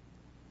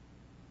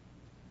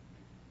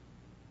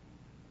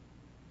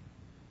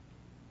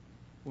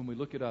 When we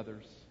look at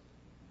others,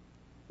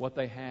 what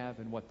they have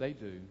and what they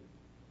do,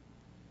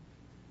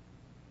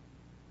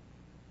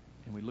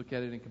 and we look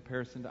at it in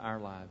comparison to our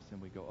lives,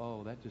 and we go,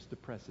 oh, that just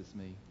depresses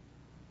me.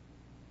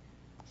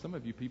 Some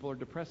of you people are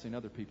depressing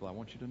other people. I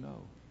want you to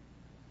know.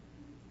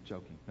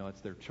 Joking. No,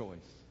 it's their choice.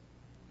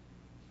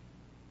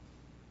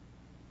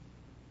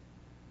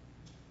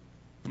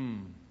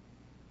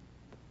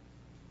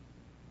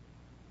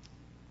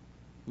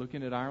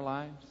 Looking at our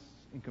lives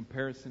in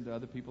comparison to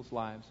other people's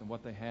lives and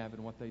what they have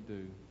and what they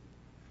do.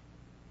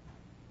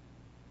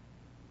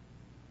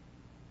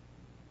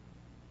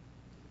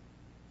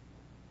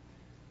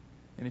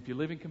 And if you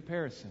live in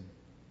comparison,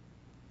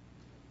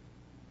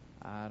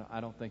 I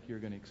don't think you're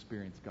going to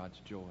experience God's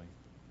joy.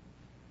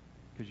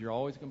 Because you're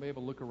always going to be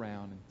able to look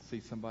around and see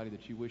somebody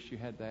that you wish you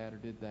had that or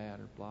did that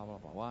or blah, blah,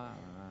 blah, blah, blah.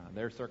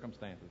 Their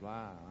circumstances,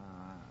 blah, blah.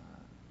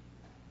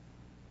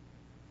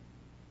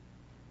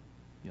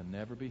 You'll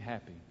never be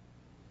happy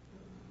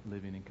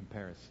living in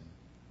comparison.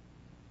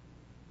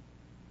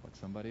 What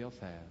somebody else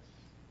has,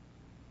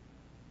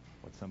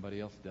 what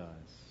somebody else does.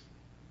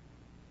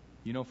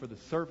 You know, for the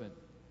servant,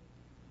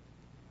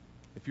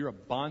 if you're a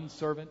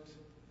bondservant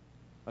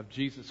of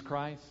Jesus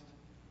Christ,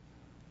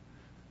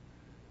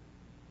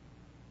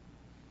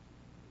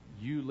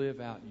 you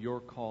live out your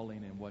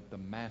calling and what the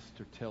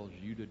Master tells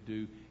you to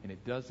do, and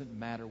it doesn't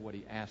matter what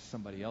He asks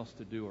somebody else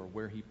to do or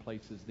where He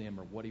places them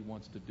or what He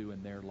wants to do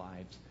in their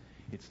lives.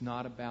 It's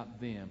not about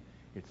them.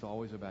 It's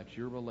always about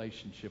your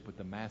relationship with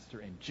the Master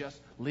and just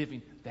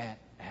living that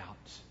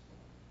out.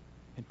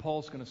 And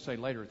Paul's going to say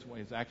later, it's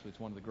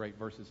one of the great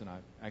verses, and I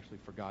actually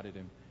forgot it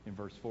in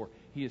verse 4.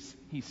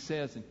 He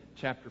says in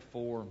chapter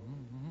 4,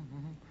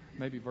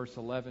 maybe verse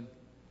 11,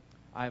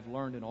 I have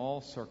learned in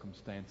all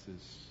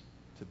circumstances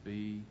to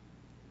be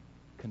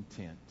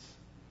content.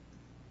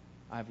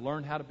 I've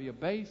learned how to be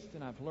abased,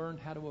 and I've learned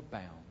how to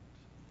abound.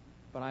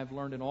 But I've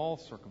learned in all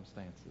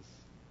circumstances.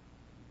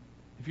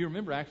 If you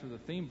remember actually the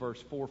theme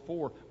verse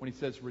 4:4, when he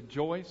says,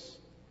 rejoice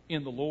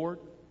in the Lord.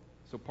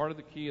 So part of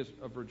the key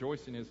of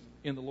rejoicing is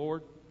in the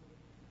Lord.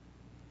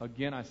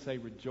 Again, I say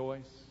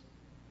rejoice.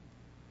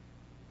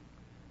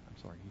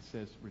 He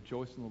says,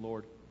 rejoice in the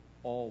Lord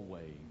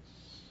always.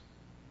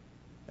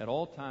 At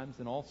all times,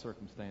 in all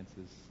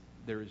circumstances,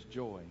 there is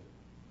joy.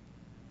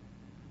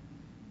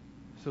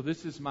 So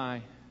this is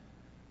my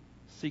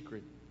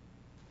secret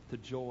to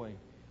joy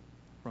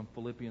from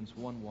Philippians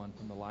 1:1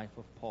 from the life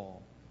of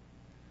Paul.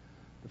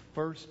 The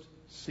first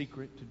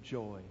secret to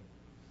joy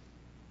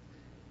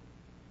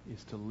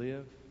is to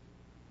live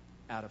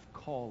out of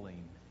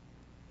calling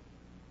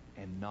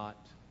and not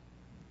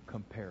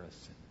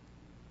comparison.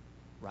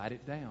 Write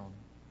it down.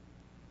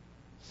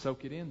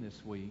 Soak it in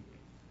this week.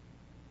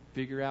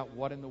 Figure out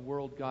what in the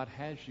world God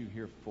has you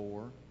here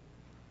for.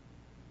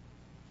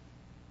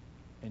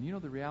 And you know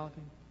the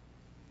reality?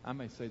 I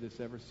may say this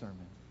every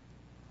sermon.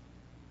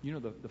 You know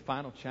the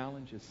final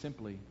challenge is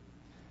simply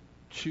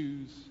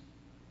choose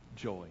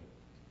joy.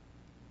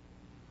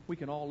 We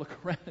can all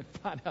look around and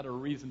find out a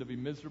reason to be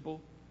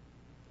miserable.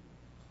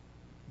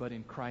 But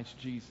in Christ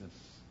Jesus,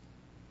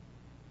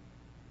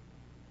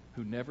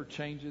 who never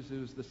changes,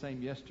 who is the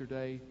same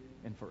yesterday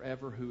and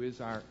forever, who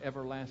is our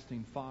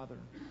everlasting Father,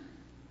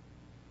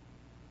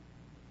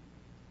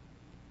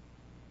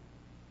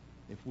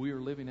 if we are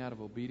living out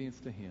of obedience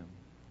to Him,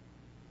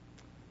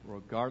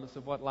 regardless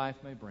of what life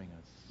may bring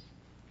us,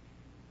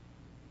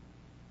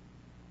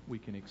 we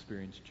can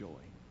experience joy.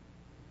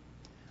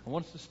 I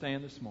want us to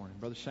stand this morning.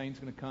 Brother Shane's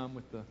going to come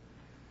with the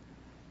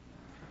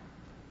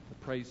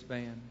praise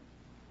band.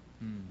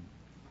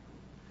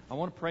 I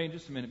want to pray in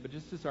just a minute, but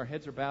just as our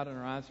heads are bowed and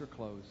our eyes are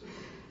closed,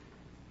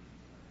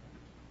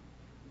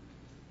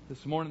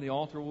 this morning the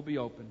altar will be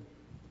open.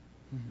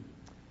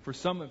 For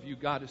some of you,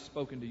 God has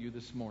spoken to you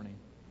this morning.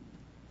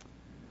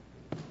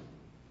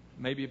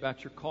 Maybe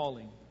about your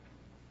calling.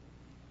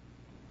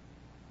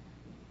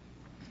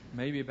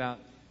 Maybe about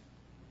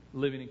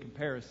living in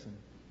comparison,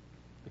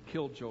 the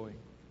killjoy.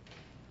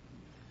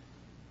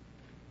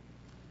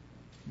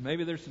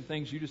 Maybe there's some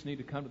things you just need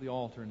to come to the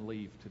altar and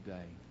leave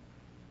today.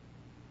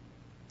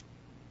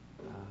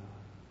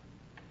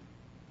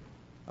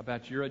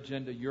 About your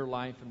agenda, your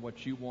life, and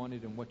what you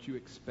wanted and what you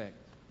expect.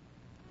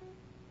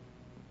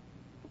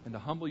 And to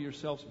humble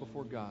yourselves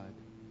before God.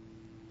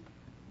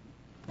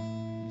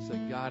 You say,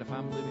 God, if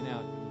I'm living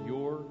out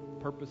your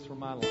purpose for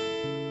my life,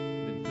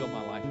 then fill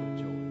my life with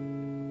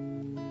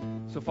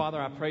joy. So, Father,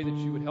 I pray that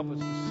you would help us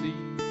to see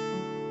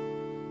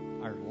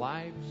our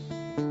lives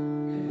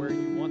where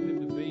you want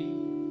them to be.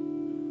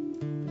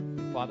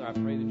 And, Father, I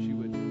pray that you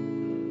would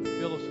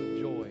fill us with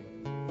joy